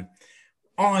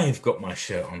 I've got my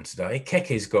shirt on today.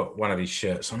 Keke's got one of his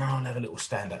shirts on. I'll have a little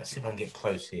stand out. Let's see if I can get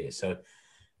close here. So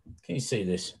can you see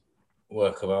this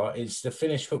work of art? It's the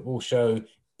Finnish Football Show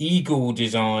eagle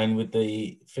design with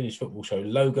the Finnish Football Show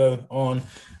logo on.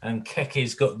 And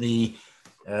Keke's got the,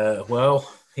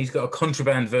 he's got a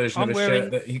contraband version of a shirt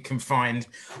that you can find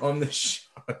on the show.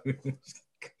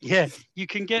 Yeah, you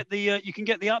can get the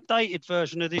updated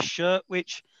version of this shirt,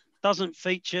 which doesn't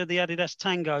feature the Adidas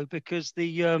Tango because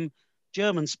the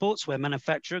German sportswear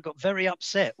manufacturer got very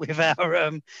upset with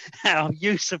our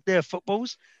use of their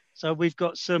footballs. So we've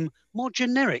got some more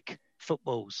generic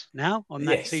footballs now on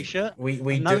that T-shirt. We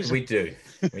do.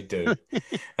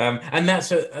 And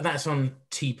that's on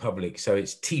TeePublic. So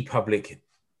it's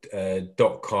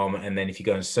teepublic.com, and then if you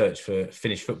go and search for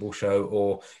Finnish Football Show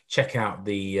or check out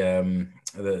the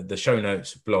show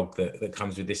notes blog that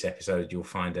comes with this episode, you'll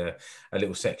find a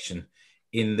little section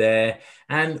in there.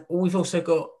 And we've also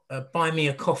got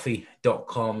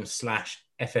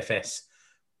buymeacoffee.com/FFS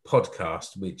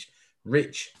podcast, which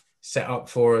Rich set up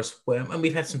for us, and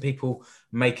we've had some people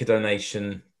make a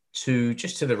donation to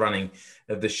the running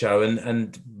of the show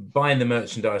and buying the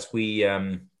merchandise. We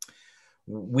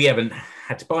haven't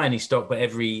had to buy any stock, but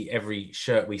every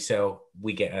shirt we sell,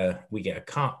 we get a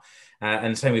cut.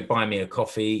 And same with Buy Me a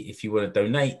Coffee. If you want to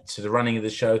donate to the running of the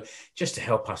show, just to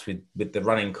help us with the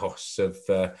running costs of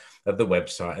the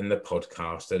website and the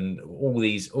podcast and all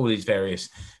these various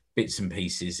bits and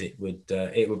pieces, it would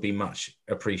be much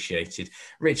appreciated.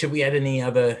 Richard, have we had any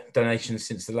other donations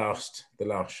since the last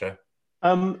show?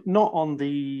 Not on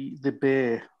the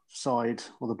beer side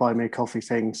or the Buy Me a Coffee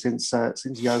thing since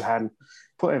Johan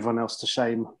put everyone else to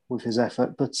shame with his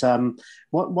effort. But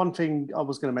one thing I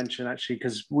was going to mention, actually,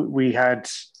 because we had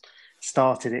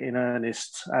started it in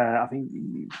earnest, I think,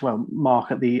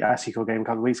 Mark at the Asiko game a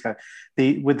couple of weeks ago,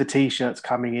 with the T-shirts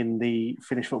coming in the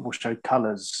Finnish Football Show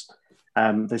colours.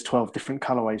 There's 12 different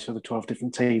colourways for the 12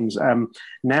 different teams.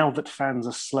 Now that fans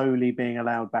are slowly being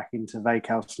allowed back into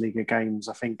Veikkausliiga games,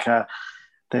 I think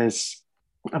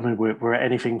we're at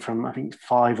anything from, I think,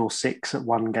 5 or 6 at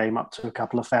one game up to a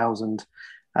couple of thousand.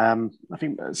 I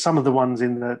think some of the ones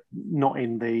not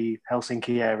in the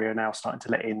Helsinki area are now starting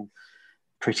to let in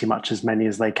pretty much as many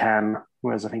as they can,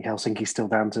 whereas I think Helsinki's still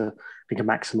down to, I think, a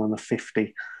maximum of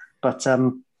 50. But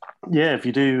if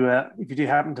you do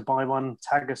happen to buy one,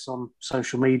 tag us on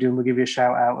social media and we'll give you a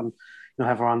shout out and you'll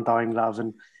have our undying love.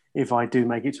 And if I do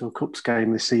make it to a Cups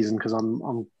game this season, because I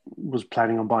was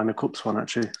planning on buying a Cups one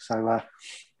actually, so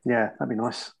that'd be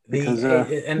nice.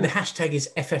 And the hashtag is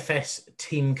FFS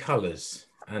Team Colours,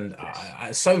 and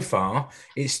so far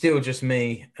it's still just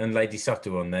me and Lady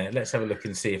Suttu on there. Let's have a look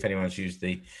and see if anyone's used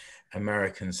the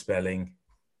American spelling.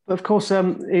 Of course,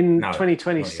 in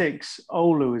 2026,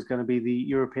 Oulu is going to be the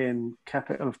European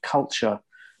capital of culture.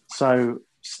 So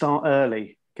start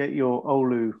early, get your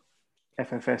Oulu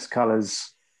FFS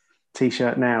colours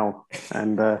T-shirt now,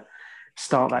 and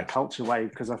start that culture wave.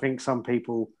 Because I think some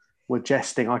people were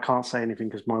jesting. I can't say anything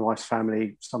because my wife's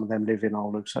family, some of them live in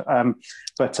Oulu. So, I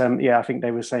think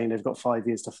they were saying they've got 5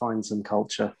 years to find some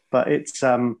culture. But it's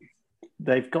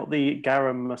they've got the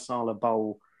Garam Masala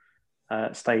Bowl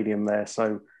stadium there,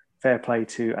 so fair play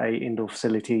to a indoor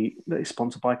facility that is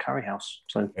sponsored by Curry House.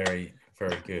 So very,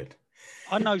 very good.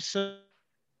 I know some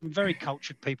very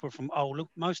cultured people from Oulu.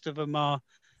 Most of them are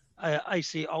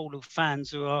AC Oulu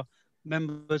fans who are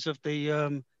members of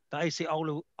the AC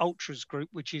Oulu Ultras group,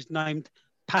 which is named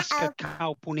Paska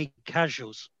Kaupuni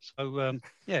Casuals. So,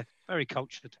 very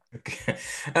cultured.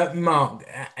 Mark,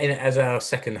 as our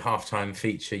second halftime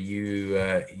feature,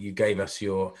 you gave us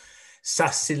your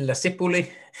Sassilla Sipuli.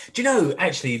 Do you know,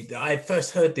 actually, I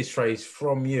first heard this phrase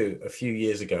from you a few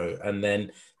years ago, and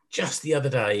then just the other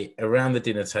day around the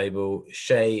dinner table,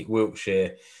 Shay,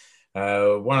 Wiltshire,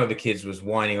 One of the kids was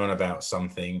whining on about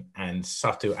something, and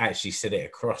Satu actually said it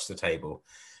across the table.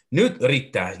 Nyt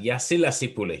riittää ja sillä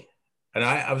sipuli. And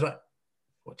I was like,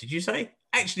 what did you say?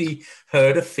 Actually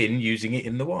heard a Finn using it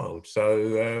in the wild.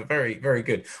 So very, very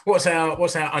good. What's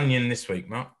our onion this week,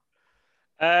 Mark?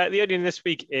 The onion this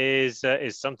week is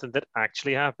something that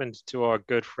actually happened to our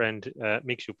good friend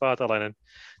Miksu Paatalainen.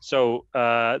 So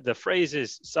the phrase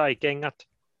is sai kengät.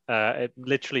 It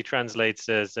literally translates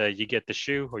as you get the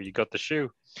shoe or you got the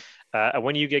shoe. And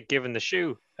when you get given the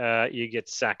shoe, you get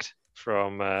sacked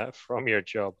from your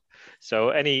job. So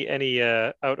any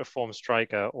out of form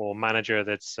striker or manager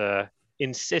that's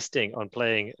insisting on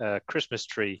playing a Christmas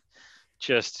tree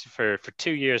just for 2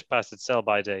 years past its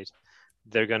sell-by date,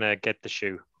 they're gonna get the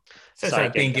shoe. So it's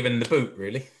like being given the boot,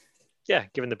 really. Yeah,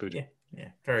 given the boot. Yeah,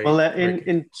 very well. very good.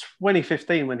 In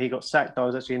 2015, when he got sacked, I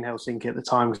was actually in Helsinki at the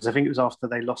time because I think it was after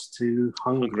they lost to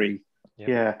Hungary.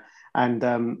 Yeah. And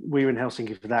we were in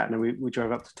Helsinki for that, and then we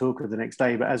drove up to Turku the next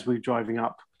day. But as we were driving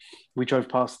up, we drove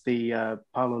past the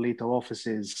Palolito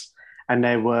offices, and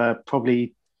there were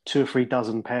probably 2 or 3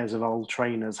 dozen pairs of old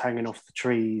trainers hanging off the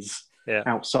trees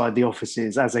outside the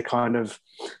offices as a kind of,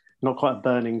 not quite a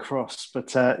burning cross, but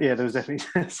there was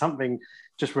definitely something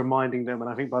just reminding them. And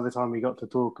I think by the time we got to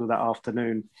Turku that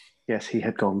afternoon, yes, he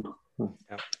had gone.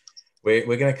 Yeah. We're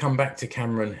going to come back to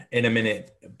Cameron in a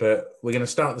minute, but we're going to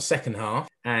start the second half,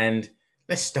 and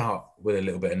let's start with a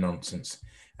little bit of nonsense.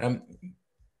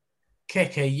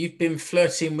 Keke, you've been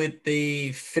flirting with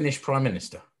the Finnish Prime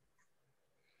Minister.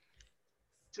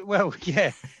 Well,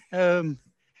 yeah.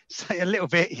 Say a little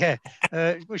bit, yeah.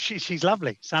 Well, she's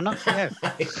lovely, Sanna. Yeah.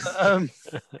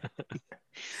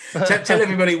 Tell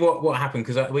everybody what happened,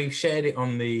 because we've shared it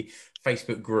on the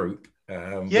Facebook group,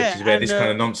 which is where this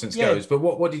kind of nonsense goes. But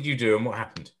what did you do and what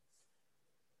happened?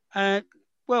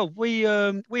 Well, we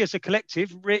as a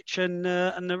collective, Rich and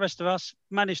the rest of us,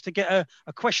 managed to get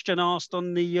a question asked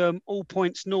on the All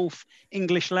Points North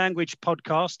English language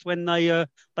podcast when they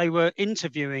were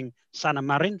interviewing Sanna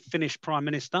Marin, Finnish Prime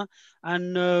Minister,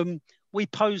 and we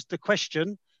posed the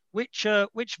question: which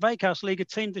Veikkausliiga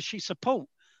team does she support?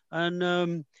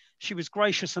 And she was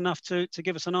gracious enough to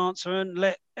give us an answer and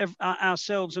let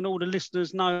ourselves and all the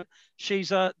listeners know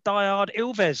she's a diehard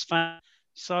Ilves fan.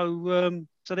 So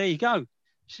there you go.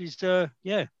 She's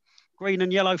green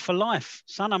and yellow for life,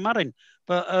 Sanna Marin.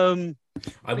 But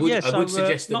I would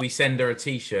suggest that we send her a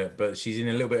T-shirt, but she's in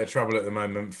a little bit of trouble at the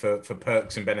moment for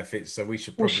perks and benefits. So we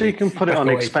should probably. Well, she can put it on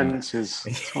expenses.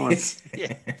 It's fine.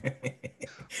 Sorry,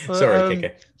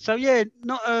 Kike. So yeah,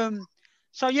 not.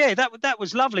 So yeah, that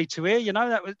was lovely to hear. You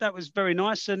know, that was very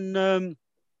nice, and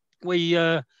we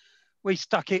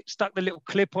stuck the little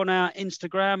clip on our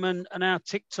Instagram and our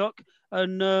TikTok,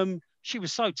 and she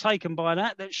was so taken by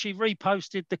that she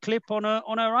reposted the clip on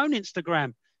her own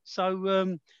Instagram.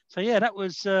 So yeah, that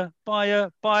was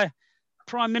by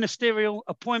prime ministerial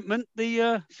appointment,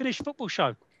 the Finnish football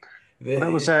show.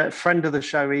 That was a friend of the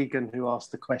show, Egan, who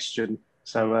asked the question.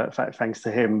 So thanks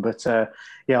to him. But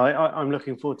I'm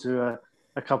looking forward to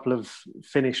a couple of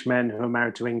Finnish men who are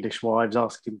married to English wives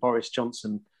asking Boris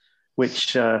Johnson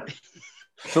which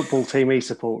football team he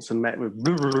supports and met with.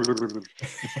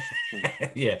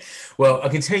 Yeah, well, I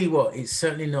can tell you what, it's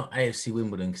certainly not AFC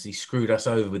Wimbledon, because he screwed us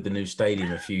over with the new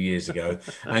stadium a few years ago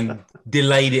and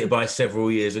delayed it by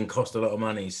several years and cost a lot of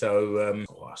money. So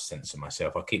I'll censor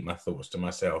myself. I'll keep my thoughts to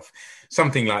myself.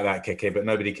 Something like that, Keke, but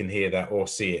nobody can hear that or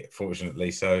see it,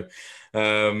 fortunately. So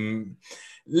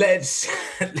let's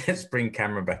bring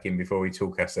Cameron back in before we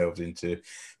talk ourselves into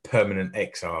permanent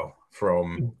exile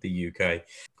from the UK.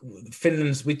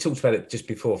 Finland's, we talked about it just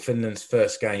before, Finland's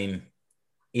first game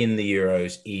in the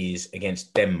Euros is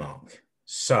against Denmark.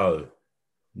 So,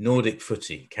 Nordic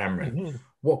footy, Cameron,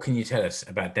 what can you tell us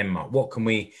about Denmark? What can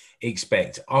we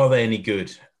expect? Are they any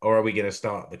good, or are we going to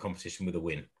start the competition with a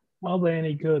win? Are they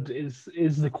any good is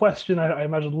the question I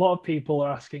imagine a lot of people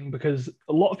are asking, because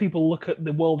a lot of people look at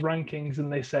the world rankings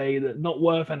and they say that not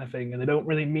worth anything and they don't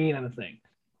really mean anything.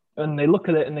 And they look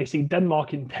at it and they see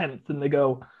Denmark in 10th and they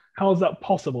go, how is that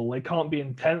possible? They can't be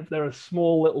in 10th. They're a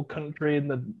small little country in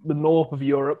the north of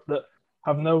Europe that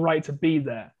have no right to be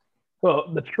there.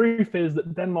 But the truth is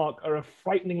that Denmark are a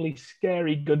frighteningly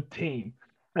scary good team.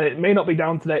 And it may not be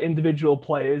down to their individual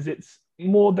players. It's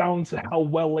more down to how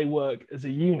well they work as a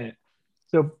unit.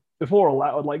 So before all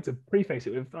that, I'd like to preface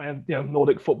it with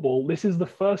Nordic football. This is the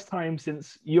first time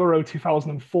since Euro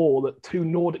 2004 that two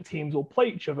Nordic teams will play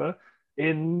each other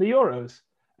in the Euros.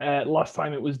 Last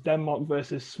time it was Denmark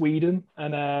versus Sweden,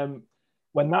 and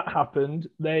when that happened,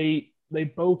 they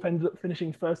both ended up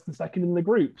finishing first and second in the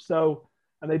group. So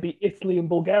and they beat Italy and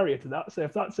Bulgaria to that. So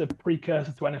if that's a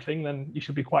precursor to anything, then you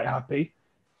should be quite happy.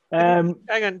 Hang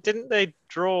on, didn't they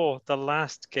draw the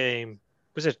last game?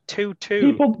 Was it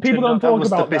 2-2? People don't That talk was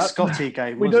the about that. Biscotti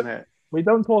game, We wasn't it? We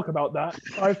don't talk about that.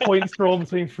 5 points drawn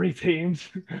between 3 teams.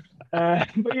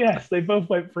 But yes, they both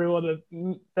went through on a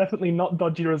definitely not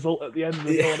dodgy result at the end of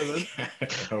the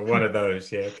tournament. One of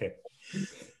those, yeah, okay.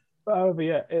 However,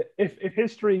 yeah, if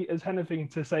history has anything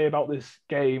to say about this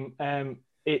game,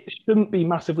 it shouldn't be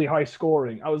massively high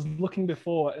scoring. I was looking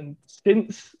before, and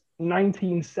since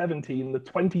 1917, the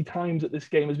 20 times that this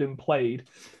game has been played,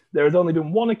 there has only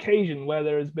been one occasion where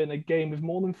there has been a game with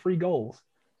more than 3 goals.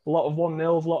 A lot of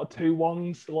 1-0s, a lot of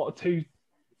 2-1s, a lot of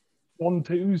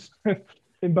 2-1-2s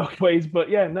in both ways. But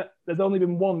yeah, there's only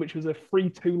been one, which was a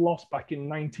 3-2 loss back in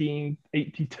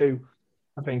 1982,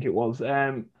 I think it was.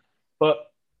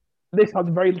 But this has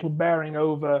very little bearing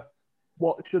over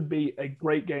what should be a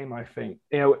great game, I think.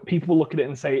 You know, people look at it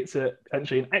and say it's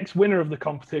essentially an ex-winner of the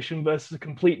competition versus a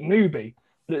complete newbie,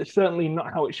 but it's certainly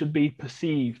not how it should be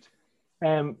perceived.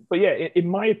 But yeah, in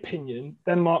my opinion,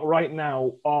 Denmark right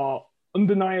now are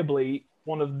undeniably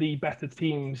one of the better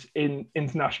teams in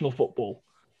international football,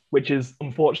 which is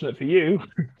unfortunate for you,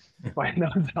 by no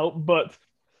doubt. But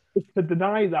to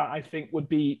deny that, I think, would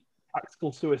be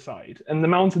tactical suicide. And the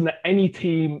mountain that any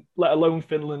team, let alone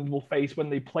Finland, will face when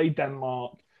they play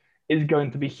Denmark is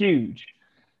going to be huge.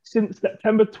 Since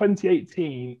September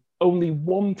 2018, only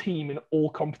one team in all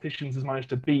competitions has managed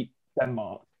to beat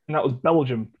Denmark, and that was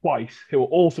Belgium twice, who were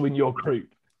also in your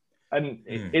group. And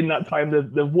in that time,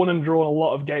 they've won and drawn a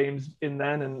lot of games in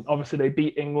then, and obviously they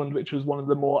beat England, which was one of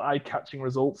the more eye-catching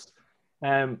results.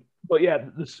 But yeah,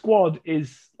 the squad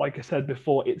is, like I said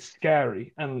before, it's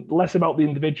scary, and less about the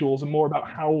individuals and more about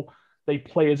how they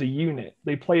play as a unit.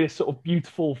 They play this sort of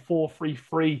beautiful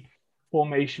 4-3-3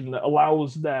 formation that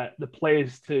allows the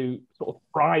players to sort of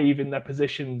thrive in their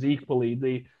positions equally.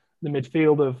 The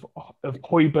midfield of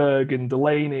Højbjerg and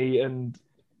Delaney and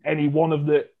any one of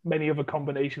the many other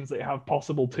combinations that have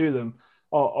possible to them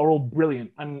are all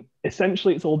brilliant. And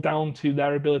essentially, it's all down to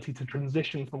their ability to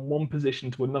transition from one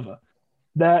position to another.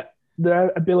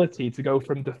 Their ability to go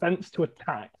from defense to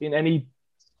attack in any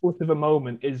split of a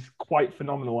moment is quite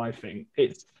phenomenal, I think.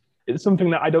 It's something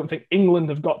that I don't think England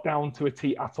have got down to a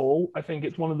T at all. I think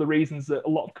it's one of the reasons that a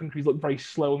lot of countries look very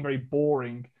slow and very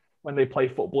boring when they play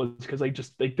football, is because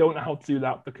they don't know how to do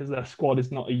that because their squad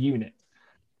is not a unit.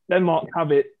 Denmark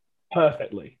have it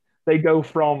perfectly. They go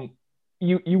from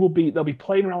they'll be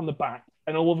playing around the back,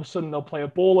 and all of a sudden they'll play a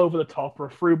ball over the top or a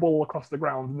through ball across the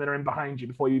ground, and they're in behind you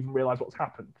before you even realize what's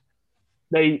happened.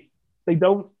 They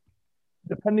don't,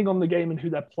 depending on the game and who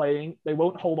they're playing, they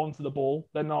won't hold on to the ball.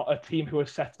 They're not a team who are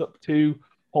set up to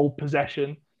hold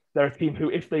possession. They're a team who,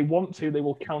 if they want to, they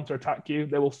will counter-attack you.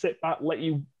 They will sit back, let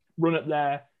you run at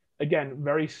their, again,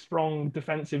 very strong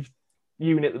defensive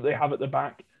unit that they have at the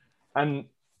back, and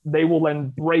they will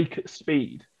then break at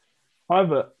speed.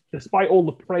 However, despite all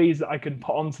the praise that I can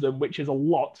put onto them, which is a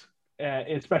lot,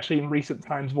 especially in recent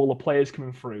times of all the players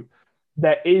coming through,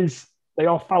 they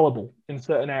are fallible in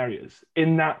certain areas.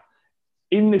 In that,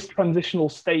 in this transitional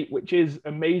state, which is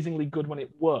amazingly good when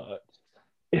it works,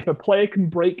 if a player can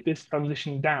break this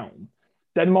transition down,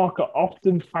 Denmark are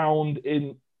often found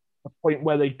in a point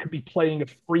where they could be playing a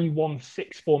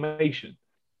 3-1-6 formation.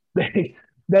 They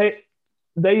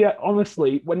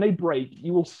honestly, when they break,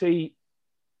 you will see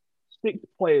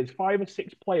 5 or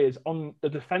 6 players on the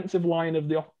defensive line of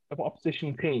the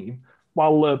opposition team,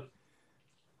 while the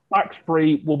back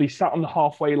 3 will be sat on the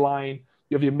halfway line.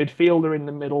 You have your midfielder in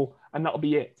the middle, and that'll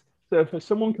be it. So if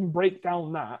someone can break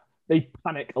down that, they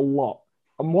panic a lot.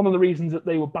 And one of the reasons that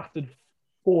they were battered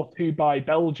 4-2 by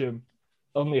Belgium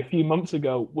only a few months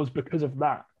ago was because of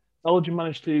that. Belgium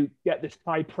managed to get this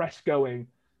high press going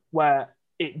where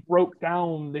it broke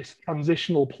down this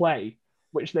transitional play,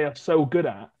 which they are so good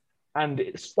at, and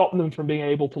it stopped them from being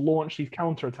able to launch these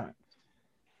counterattacks.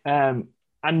 And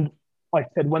like I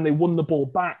said, when they won the ball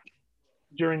back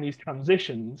during these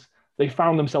transitions, they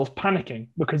found themselves panicking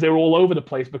because they were all over the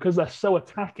place. Because they're so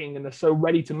attacking and they're so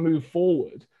ready to move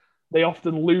forward, they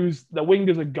often lose. Their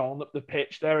wingers are gone up the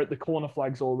pitch. They're at the corner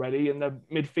flags already, and their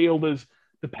midfielders,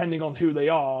 depending on who they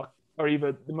are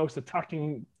either the most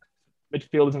attacking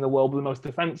midfielders in the world or the most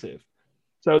defensive.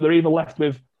 So they're either left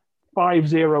with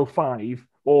 5-0-5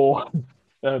 or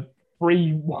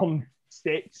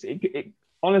 3-1-6.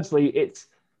 Honestly, it's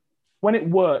when it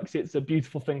works, it's a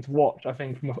beautiful thing to watch, I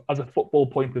think, as a football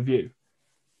point of view.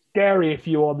 Scary if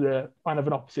you are the fan of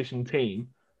an opposition team,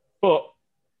 but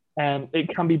it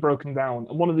can be broken down.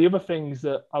 And one of the other things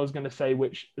that I was going to say,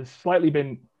 which has slightly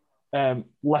been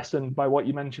lessened by what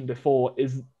you mentioned before,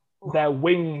 is their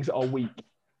wings are weak.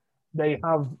 They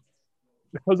have,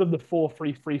 because of the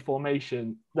 4-3-3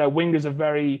 formation, their wingers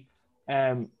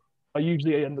are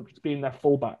usually end up being their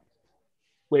fullback,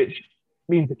 which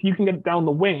means if you can get down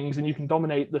the wings and you can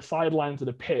dominate the sidelines of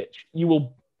the pitch, you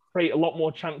will create a lot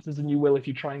more chances than you will if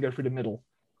you try and go through the middle.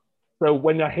 So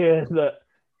when I hear that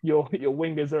your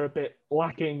wingers are a bit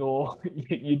lacking or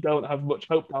you don't have much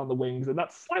hope down the wings, and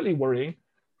that's slightly worrying,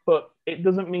 but it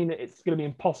doesn't mean that it's going to be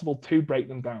impossible to break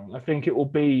them down. I think it'll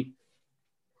be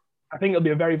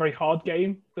a very, very hard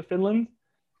game for Finland.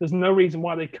 There's no reason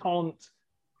why they can't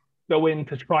go in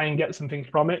to try and get something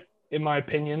from it, in my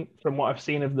opinion, from what I've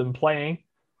seen of them playing.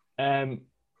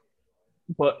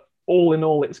 But all in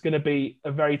all, it's going to be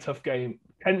a very tough game,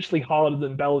 potentially harder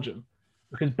than Belgium,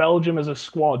 because Belgium as a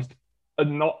squad are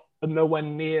nowhere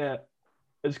near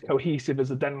as cohesive as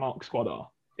the Denmark squad are,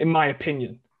 in my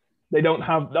opinion. They don't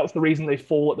have. That's the reason they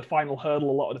fall at the final hurdle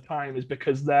a lot of the time, is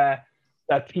because their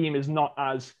team is not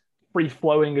as free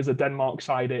flowing as a Denmark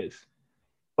side is.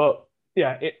 But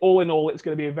yeah, all in all, it's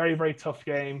going to be a very, very tough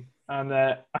game, and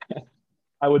I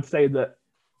would say that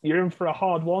you're in for a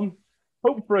hard one.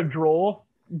 Hope for a draw,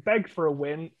 beg for a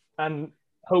win, and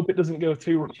hope it doesn't go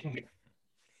too wrong.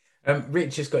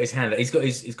 Rich has got his hand up. He's got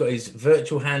his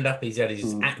virtual hand up. He's had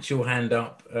his actual hand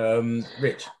up.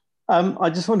 Rich. I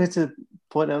just wanted to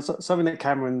point out something that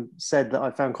Cameron said that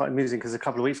I found quite amusing, because a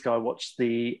couple of weeks ago I watched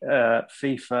the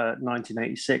FIFA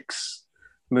 1986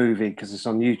 movie because it's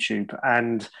on YouTube,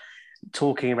 and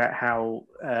talking about how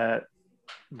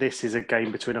this is a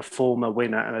game between a former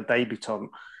winner and a debutant.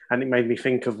 And it made me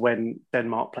think of when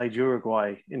Denmark played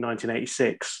Uruguay in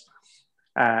 1986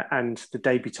 and the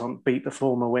debutant beat the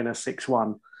former winner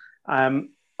 6-1.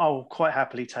 I'll quite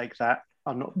happily take that.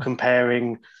 I'm not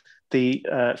comparing the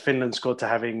Finland squad to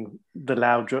having the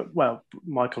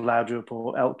Michael Laudrup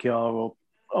or Elkjær or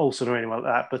Olsen or anyone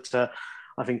like that. But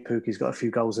I think Pukki's got a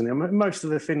few goals in him. Most of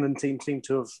the Finland team seem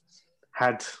to have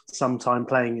had some time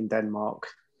playing in Denmark.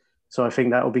 So I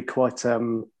think that will be quite, that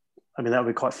will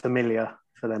be quite familiar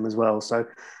for them as well. So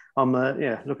I'm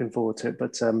looking forward to it.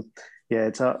 But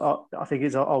I think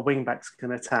it's our wing backs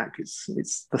can attack. It's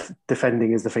the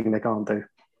defending is the thing they can't do.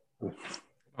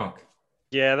 Mark.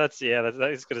 That's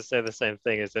going to say the same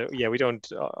thing. Is that we don't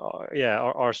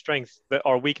our strength,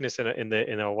 our weakness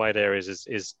in our wide areas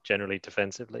is generally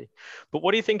defensively. But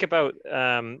what do you think about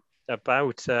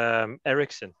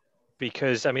Eriksson?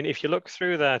 Because I mean, if you look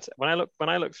through that, when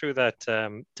I look through that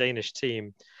Danish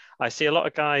team, I see a lot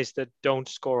of guys that don't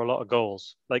score a lot of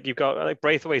goals. Like you've got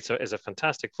Braithwaite is a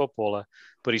fantastic footballer,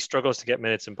 but he struggles to get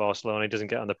minutes in Barcelona. He doesn't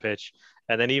get on the pitch,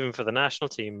 and then even for the national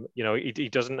team, he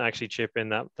doesn't actually chip in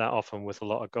that often with a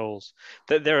lot of goals.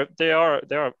 They are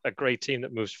a great team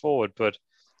that moves forward, but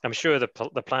I'm sure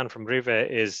the plan from Rive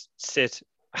is sit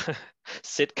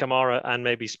Kamara and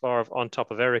maybe Sparv on top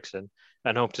of Eriksson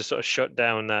and hope to sort of shut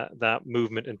down that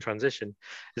movement and transition.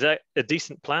 Is that a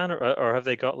decent plan, or have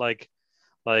they got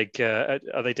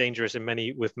are they dangerous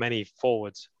with many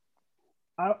forwards?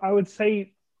 I would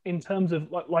say, in terms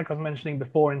of like I was mentioning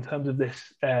before, in terms of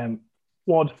this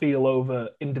squad feel over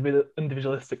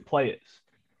individualistic players,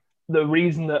 the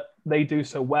reason that they do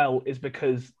so well is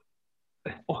because,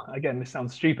 again, this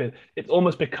sounds stupid, it's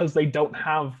almost because they don't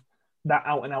have that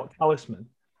out and out talisman.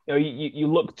 You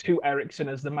look to Eriksson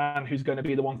as the man who's going to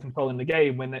be the one controlling the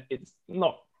game, when it's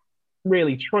not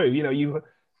really true.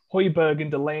 Højbjerg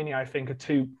and Delaney, I think, are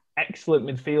two excellent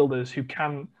midfielders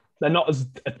they're not as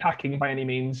attacking by any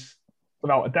means,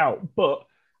 without a doubt. But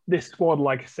this squad,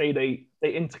 like I say, they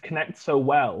interconnect so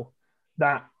well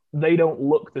that they don't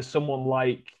look to someone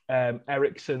like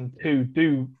Eriksson to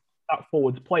do that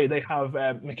forwards play. They have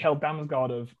Mikkel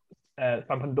Damsgaard of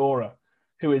Sampdoria,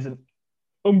 who is an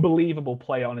unbelievable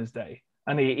player on his day.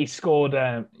 And he scored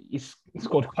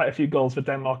quite a few goals for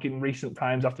Denmark in recent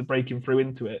times after breaking through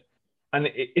into it. And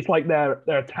it's like their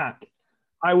attack.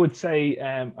 I would say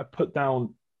I put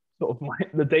down sort of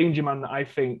the danger man that I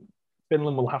think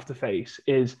Finland will have to face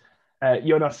is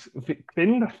Jonas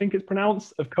Vind, I think it's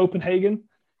pronounced, of Copenhagen.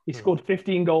 He scored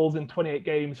 15 goals in 28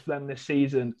 games for them this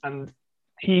season, and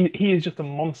he is just a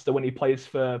monster when he plays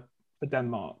for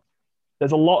Denmark.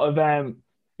 There's a lot of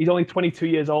he's only 22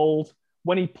 years old.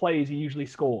 When he plays, he usually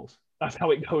scores. That's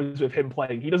how it goes with him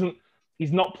playing.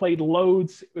 He's not played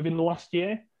loads within the last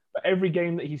year, but every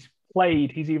game that he's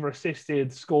played, he's either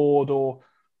assisted, scored, or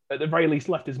at the very least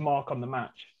left his mark on the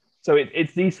match. So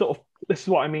it's these sort of, this is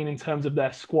what I mean in terms of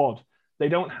their squad. They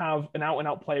don't have an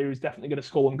out-and-out player who's definitely going to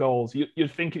score them goals.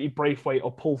 You'd think it'd be Braithwaite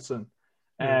or Poulsen.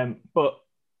 But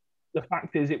the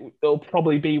fact is it'll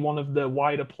probably be one of the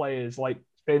wider players like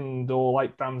Find or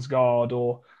like Damsgaard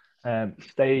or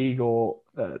Steg or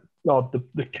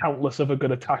the countless other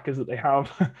good attackers that they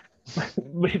have,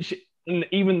 which and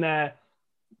even their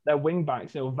wing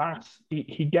backs, Vass,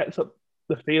 he gets up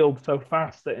the field so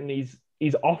fast that and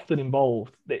he's often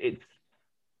involved. That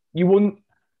you wouldn't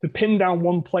to pin down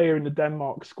one player in the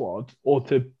Denmark squad or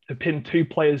to pin two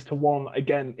players to one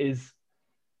again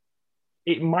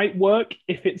it might work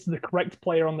if it's the correct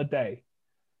player on the day.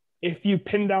 If you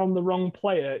pin down the wrong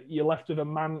player, you're left with a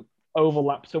man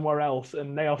overlap somewhere else,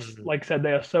 and they are, like I said,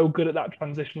 they are so good at that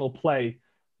transitional play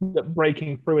that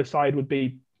breaking through a side would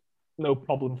be no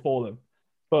problem for them.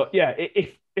 But yeah,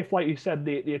 if like you said,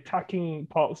 the attacking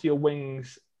parts of your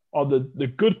wings are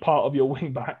the good part of your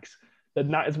wing backs, then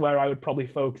that is where I would probably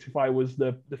focus if I was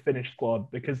the Finnish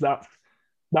squad, because that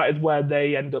is where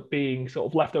they end up being sort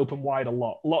of left open wide a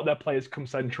lot. A lot of their players come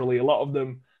centrally. A lot of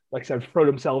them, like I said, throw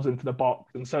themselves into the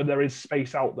box, and so there is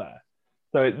space out there.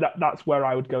 So that's where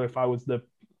I would go if I was the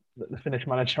Finnish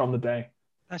manager on the day.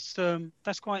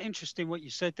 That's quite interesting what you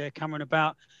said there, Cameron,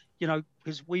 about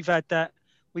because we've had that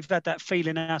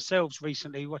feeling ourselves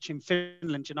recently watching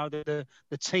Finland. That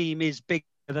the team is bigger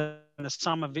than the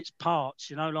sum of its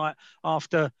parts. Like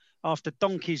after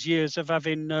donkey's years of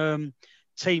having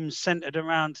teams centered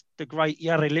around the great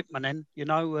Jari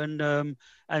Lipmanen,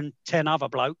 and 10 other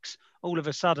blokes. All of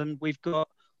a sudden, we've got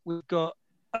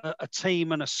a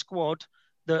team and a squad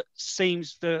that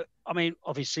seems that. I mean,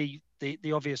 obviously,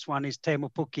 the obvious one is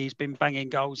Teemu Pukki. He's been banging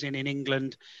goals in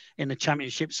England in the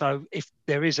Championship. So if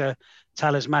there is a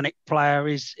talismanic player,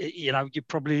 you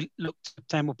probably look to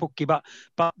Teemu Pukki.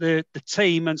 But the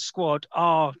team and squad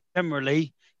are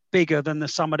generally bigger than the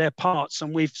sum of their parts,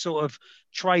 and we've sort of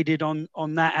traded on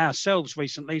that ourselves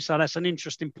recently. So that's an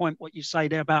interesting point what you say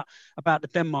there about the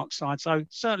Denmark side. So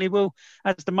certainly will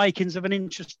has the makings of an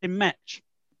interesting match.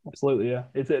 Absolutely, yeah.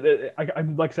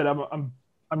 I'm like I said,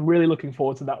 I'm really looking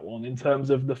forward to that one in terms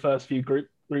of the first few group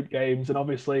games, and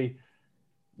obviously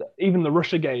even the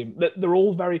Russia game. They're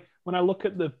all very. When I look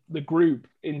at the group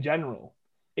in general,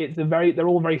 they're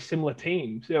all very similar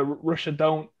teams. Russia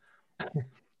don't.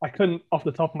 I couldn't, off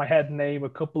the top of my head, name a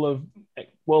couple of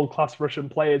world-class Russian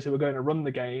players who are going to run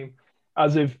the game,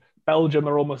 as if Belgium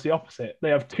are almost the opposite. They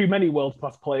have too many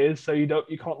world-class players, so you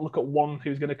can't look at one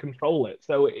who's going to control it.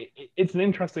 So it's an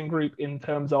interesting group in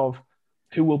terms of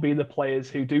who will be the players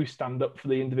who do stand up for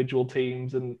the individual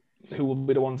teams and who will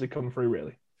be the ones who come through,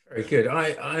 really. Very good.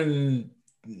 I'm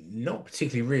not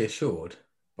particularly reassured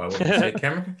by what you said,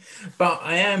 Cameron, but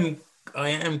I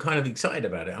am kind of excited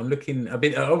about it. I'm looking a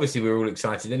bit. Obviously, we're all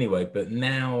excited anyway, but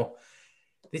now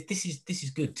this is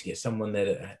good to get someone there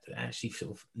that actually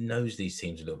sort of knows these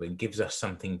teams a little bit and gives us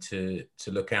something to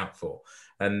look out for.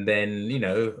 And then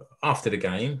after the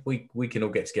game, we can all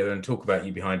get together and talk about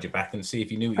you behind your back and see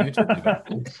if you knew what you were talking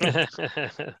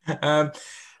about.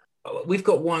 We've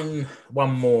got one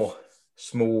more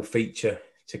small feature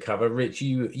to cover. Rich,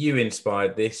 you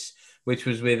inspired this, which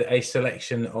was with a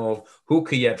selection of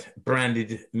Huuhkajat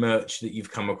branded merch that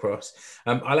you've come across.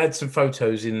 I'll add some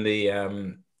photos in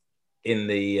the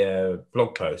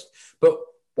blog post. But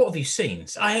what have you seen?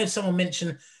 I heard someone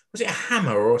mention, was it a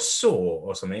hammer or a saw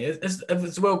or something? Has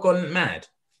the world gone mad?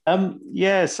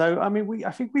 Yeah, so I mean,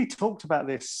 I think we talked about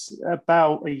this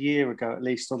about a year ago, at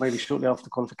least, or maybe shortly after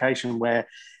qualification, where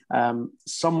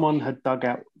someone had dug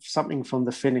out something from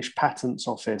the Finnish Patents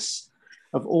Office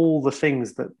of all the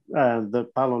things that the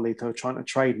Palloliitto are trying to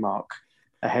trademark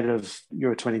ahead of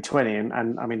Euro 2020,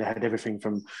 and I mean, they had everything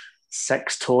from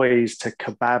sex toys to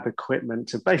kebab equipment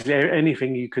to basically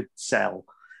anything you could sell.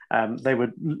 They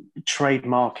were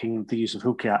trademarking the use of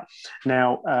Huuhkajat.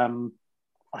 Now,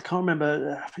 I can't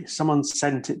remember. I think someone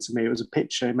sent it to me. It was a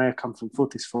picture. It may have come from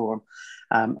Footies Forum,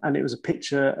 and it was a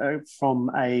picture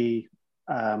from a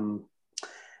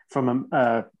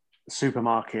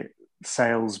supermarket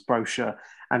sales brochure,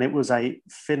 and it was a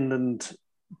Finland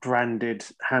branded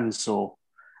handsaw,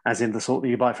 as in the sort that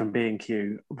you buy from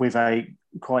B&Q, with a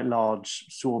quite large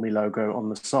Suomi logo on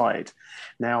the side.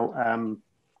 Now,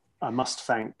 I must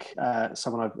thank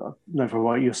someone I've known for a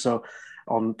while, you saw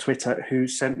on Twitter, who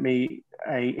sent me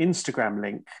a Instagram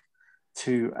link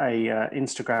to a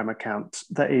Instagram account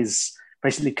that is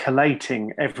basically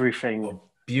collating everything. Oh,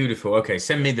 beautiful. Okay,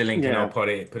 send me the link and I'll put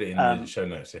it in the show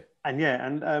notes here.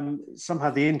 And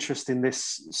somehow the interest in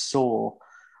this saw,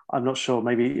 I'm not sure,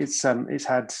 maybe it's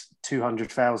had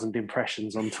 200,000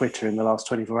 impressions on Twitter in the last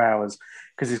 24 hours,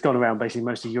 because it's gone around basically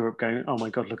most of Europe going, oh my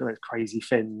God, look at those crazy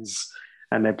Finns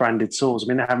and their branded saws. I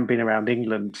mean, they haven't been around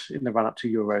England in the run-up to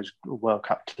Euros or World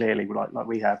Cup, clearly, like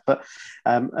we have. But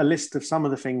a list of some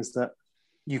of the things that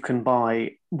you can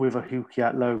buy with a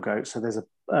Huuhkajat logo. So there's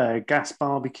a gas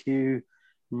barbecue,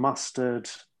 mustard,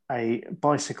 a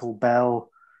bicycle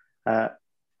bell,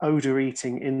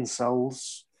 odor-eating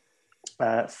insoles,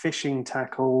 fishing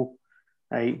tackle,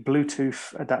 a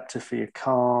Bluetooth adapter for your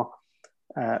car,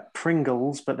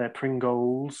 Pringles, but they're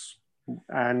Pringles,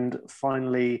 and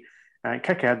finally,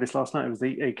 Keke had this last night. It was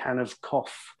a can of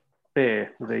Cough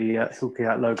beer, the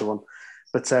Huuhkajat logo on.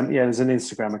 But there's an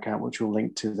Instagram account which we'll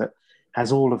link to that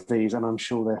has all of these, and I'm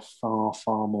sure they're far,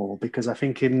 far more, because I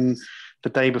think in the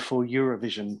day before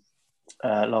Eurovision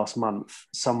last month,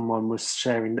 someone was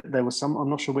sharing that there was some, I'm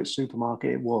not sure which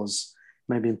supermarket it was,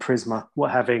 maybe in Prisma,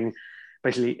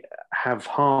 basically have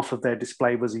half of their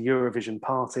display was a Eurovision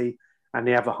party and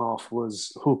the other half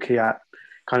was Huuhkajat,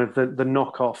 kind of the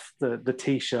knockoff, the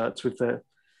T-shirts with the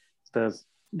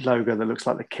logo that looks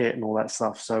like the kit and all that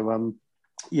stuff. So,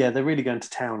 they're really going to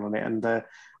town on it. And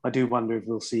I do wonder if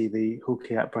we'll see the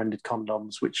Huuhkajat branded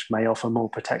condoms, which may offer more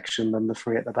protection than the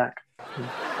three at the back.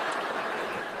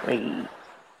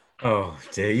 Oh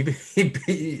dear! Did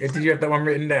you have that one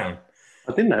written down?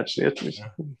 I didn't actually.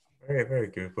 Very, very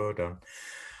good. Well done.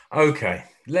 Okay,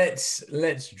 let's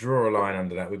draw a line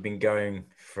under that. We've been going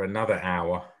for another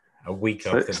hour, a week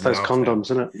So after it's those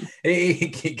condoms, isn't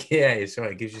it? Yeah, it's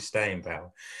right. It gives you staying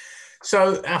power.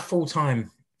 So our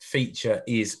full-time feature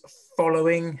is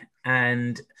following.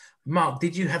 And Mark,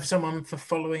 did you have someone for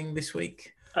following this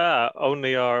week?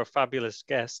 Only our fabulous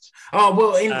guest. Oh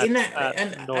well, in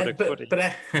that Nordic footy.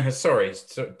 But sorry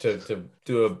to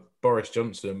do a Boris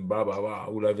Johnson blah blah blah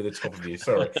all over the top of you.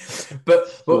 Sorry, but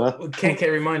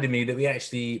Keke reminded me that we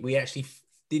actually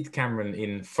did Cameron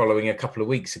in following a couple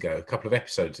of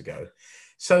episodes ago.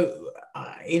 So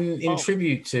in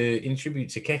tribute to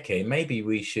Keke, maybe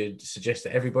we should suggest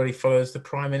that everybody follows the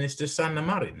Prime Minister Sanna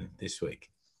Marin this week.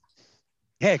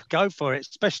 Yeah, go for it,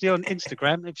 especially on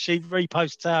Instagram if she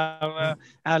reposts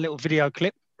our little video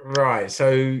clip. Right,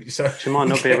 so she might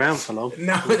not be around for long.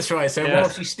 No, that's right. So while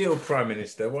she's still Prime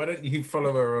Minister, why don't you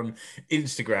follow her on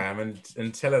Instagram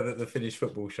and tell her that the Finnish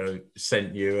Football Show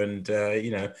sent you, and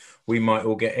we might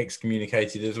all get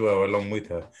excommunicated as well along with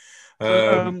her.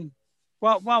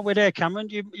 Well, while we're there, Cameron,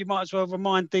 you might as well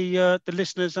remind the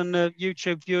listeners and the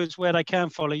YouTube viewers where they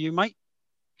can follow you, mate.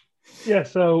 Yeah,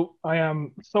 so I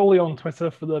am solely on Twitter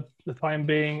for the time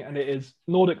being, and it is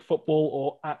Nordic Football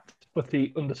or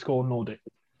 @footy_Nordic.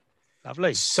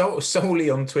 Lovely. So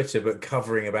solely on Twitter, but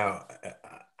covering about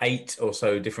 8 or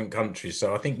so different countries.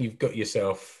 So I think you've got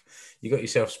yourself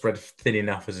spread thin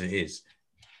enough as it is.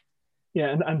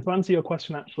 Yeah, and to answer your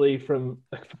question, actually, from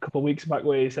a couple of weeks back,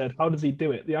 where you said, "How does he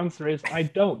do it?" The answer is, I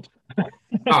don't.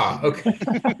 Okay.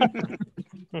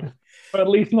 But at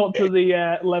least not to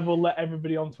the level that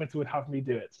everybody on Twitter would have me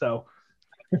do it. So,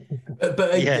 but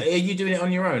are you doing it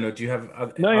on your own, or do you have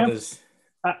others?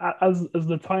 Yeah. As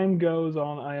the time goes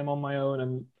on, I am on my own,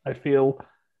 and I feel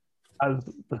as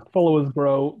the followers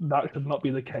grow, that should not be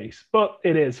the case. But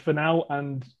it is for now,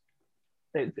 and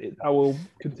I will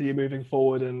continue moving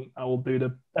forward, and I will do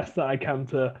the best that I can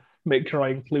to make sure I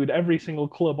include every single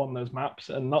club on those maps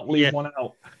and not leave one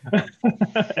out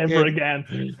ever again.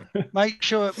 Make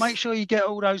sure you get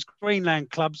all those Greenland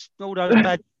clubs, all those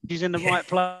badges in the right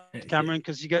place, Cameron,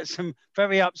 because you get some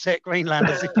very upset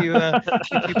Greenlanders if you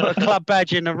put a club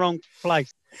badge in the wrong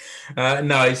place.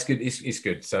 No, it's good. It's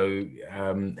good. So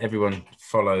everyone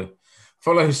follow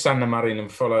Sanna Marin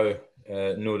and follow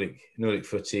Nordic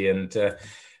footy. And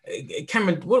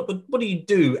Cameron, what do you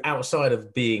do outside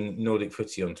of being Nordic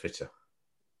footy on Twitter?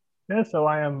 Yeah, so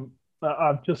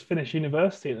I've just finished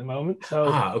university at the moment, so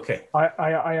okay.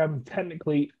 I am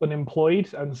technically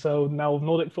unemployed, and so now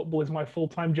Nordic football is my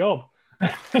full-time job.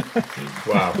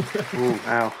 Wow! Ooh,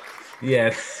 wow! Yeah.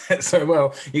 So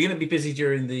well, you're going to be busy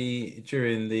during the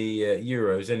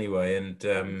Euros anyway, and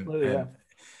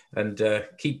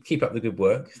keep up the good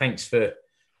work. Thanks for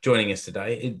joining us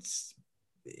today.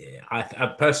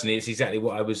 I personally, it's exactly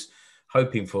what I was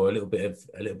hoping for, a little bit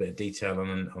of detail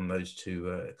on those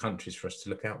two countries for us to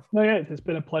look out for. No, yeah, it's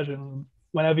been a pleasure.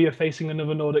 Whenever you're facing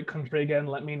another Nordic country again,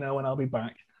 let me know and I'll be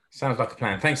back. Sounds like a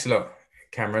plan. Thanks a lot,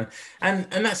 Cameron. And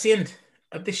that's the end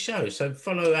of this show. So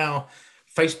follow our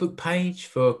Facebook page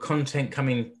for content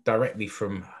coming directly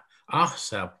from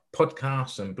us, our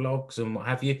podcasts and blogs and what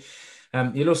have you.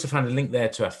 You'll also find a link there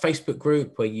to our Facebook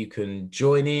group where you can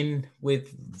join in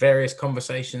with various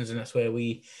conversations, and that's where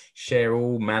we share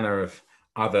all manner of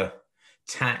other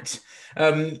tat.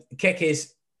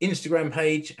 Keke's Instagram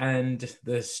page and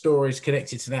the stories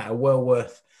connected to that are well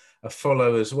worth a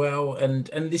follow as well. And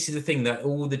this is the thing, that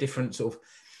all the different sort of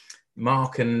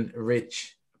Mark and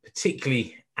Rich,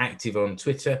 particularly active on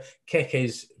Twitter.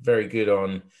 Keke's very good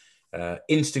on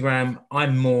Instagram.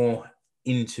 I'm more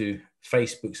into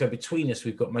Facebook. So between us,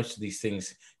 we've got most of these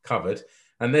things covered.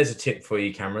 And there's a tip for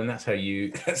you, Cameron. That's how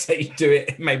you do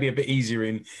it. Maybe a bit easier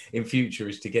in future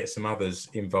is to get some others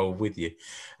involved with you.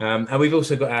 And we've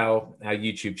also got our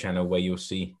YouTube channel where you'll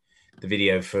see the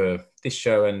video for this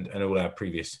show and all our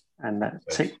previous. And that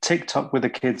TikTok with the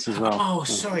kids as well. Oh,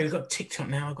 sorry, we've got TikTok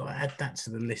now. I've got to add that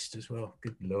to the list as well.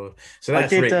 Good Lord. So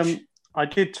that's Rich. I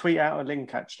did tweet out a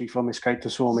link actually from Escape to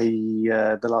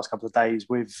Swarmy the last couple of days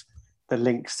with the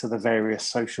links to the various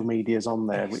social medias on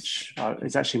there, which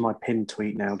is actually my pinned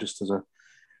tweet now, just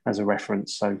as a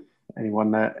reference. So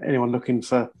anyone looking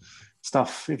for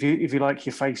stuff, if you like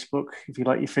your Facebook, if you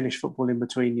like your Finnish football in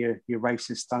between your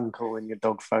racist uncle and your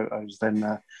dog photos,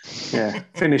 then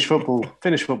Finnish football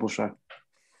show.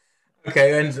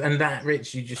 Okay, and that,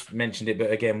 Rich, you just mentioned it,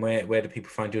 but again, where do people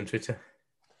find you on Twitter?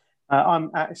 I'm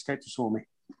at Escape to Swarmy.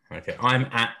 Okay, I'm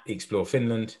at Explore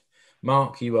Finland.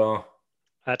 Mark, you are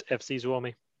at FC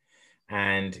Suomi.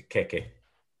 And Keke.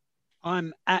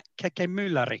 I'm at Keke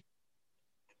Mylläri.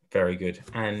 Very good.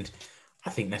 And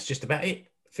I think that's just about it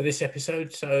for this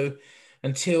episode. So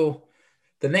until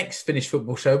the next Finnish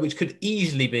football show, which could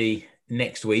easily be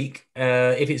next week.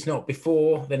 If it's not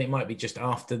before, then it might be just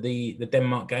after the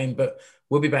Denmark game. But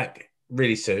we'll be back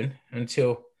really soon.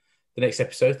 Until the next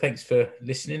episode, thanks for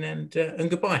listening and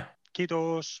goodbye.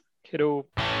 Kiitos. Kiitos.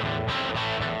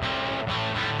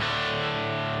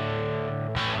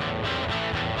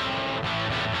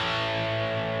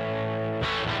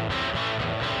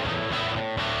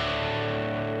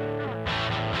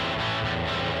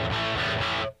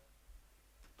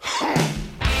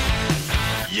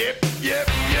 Yep.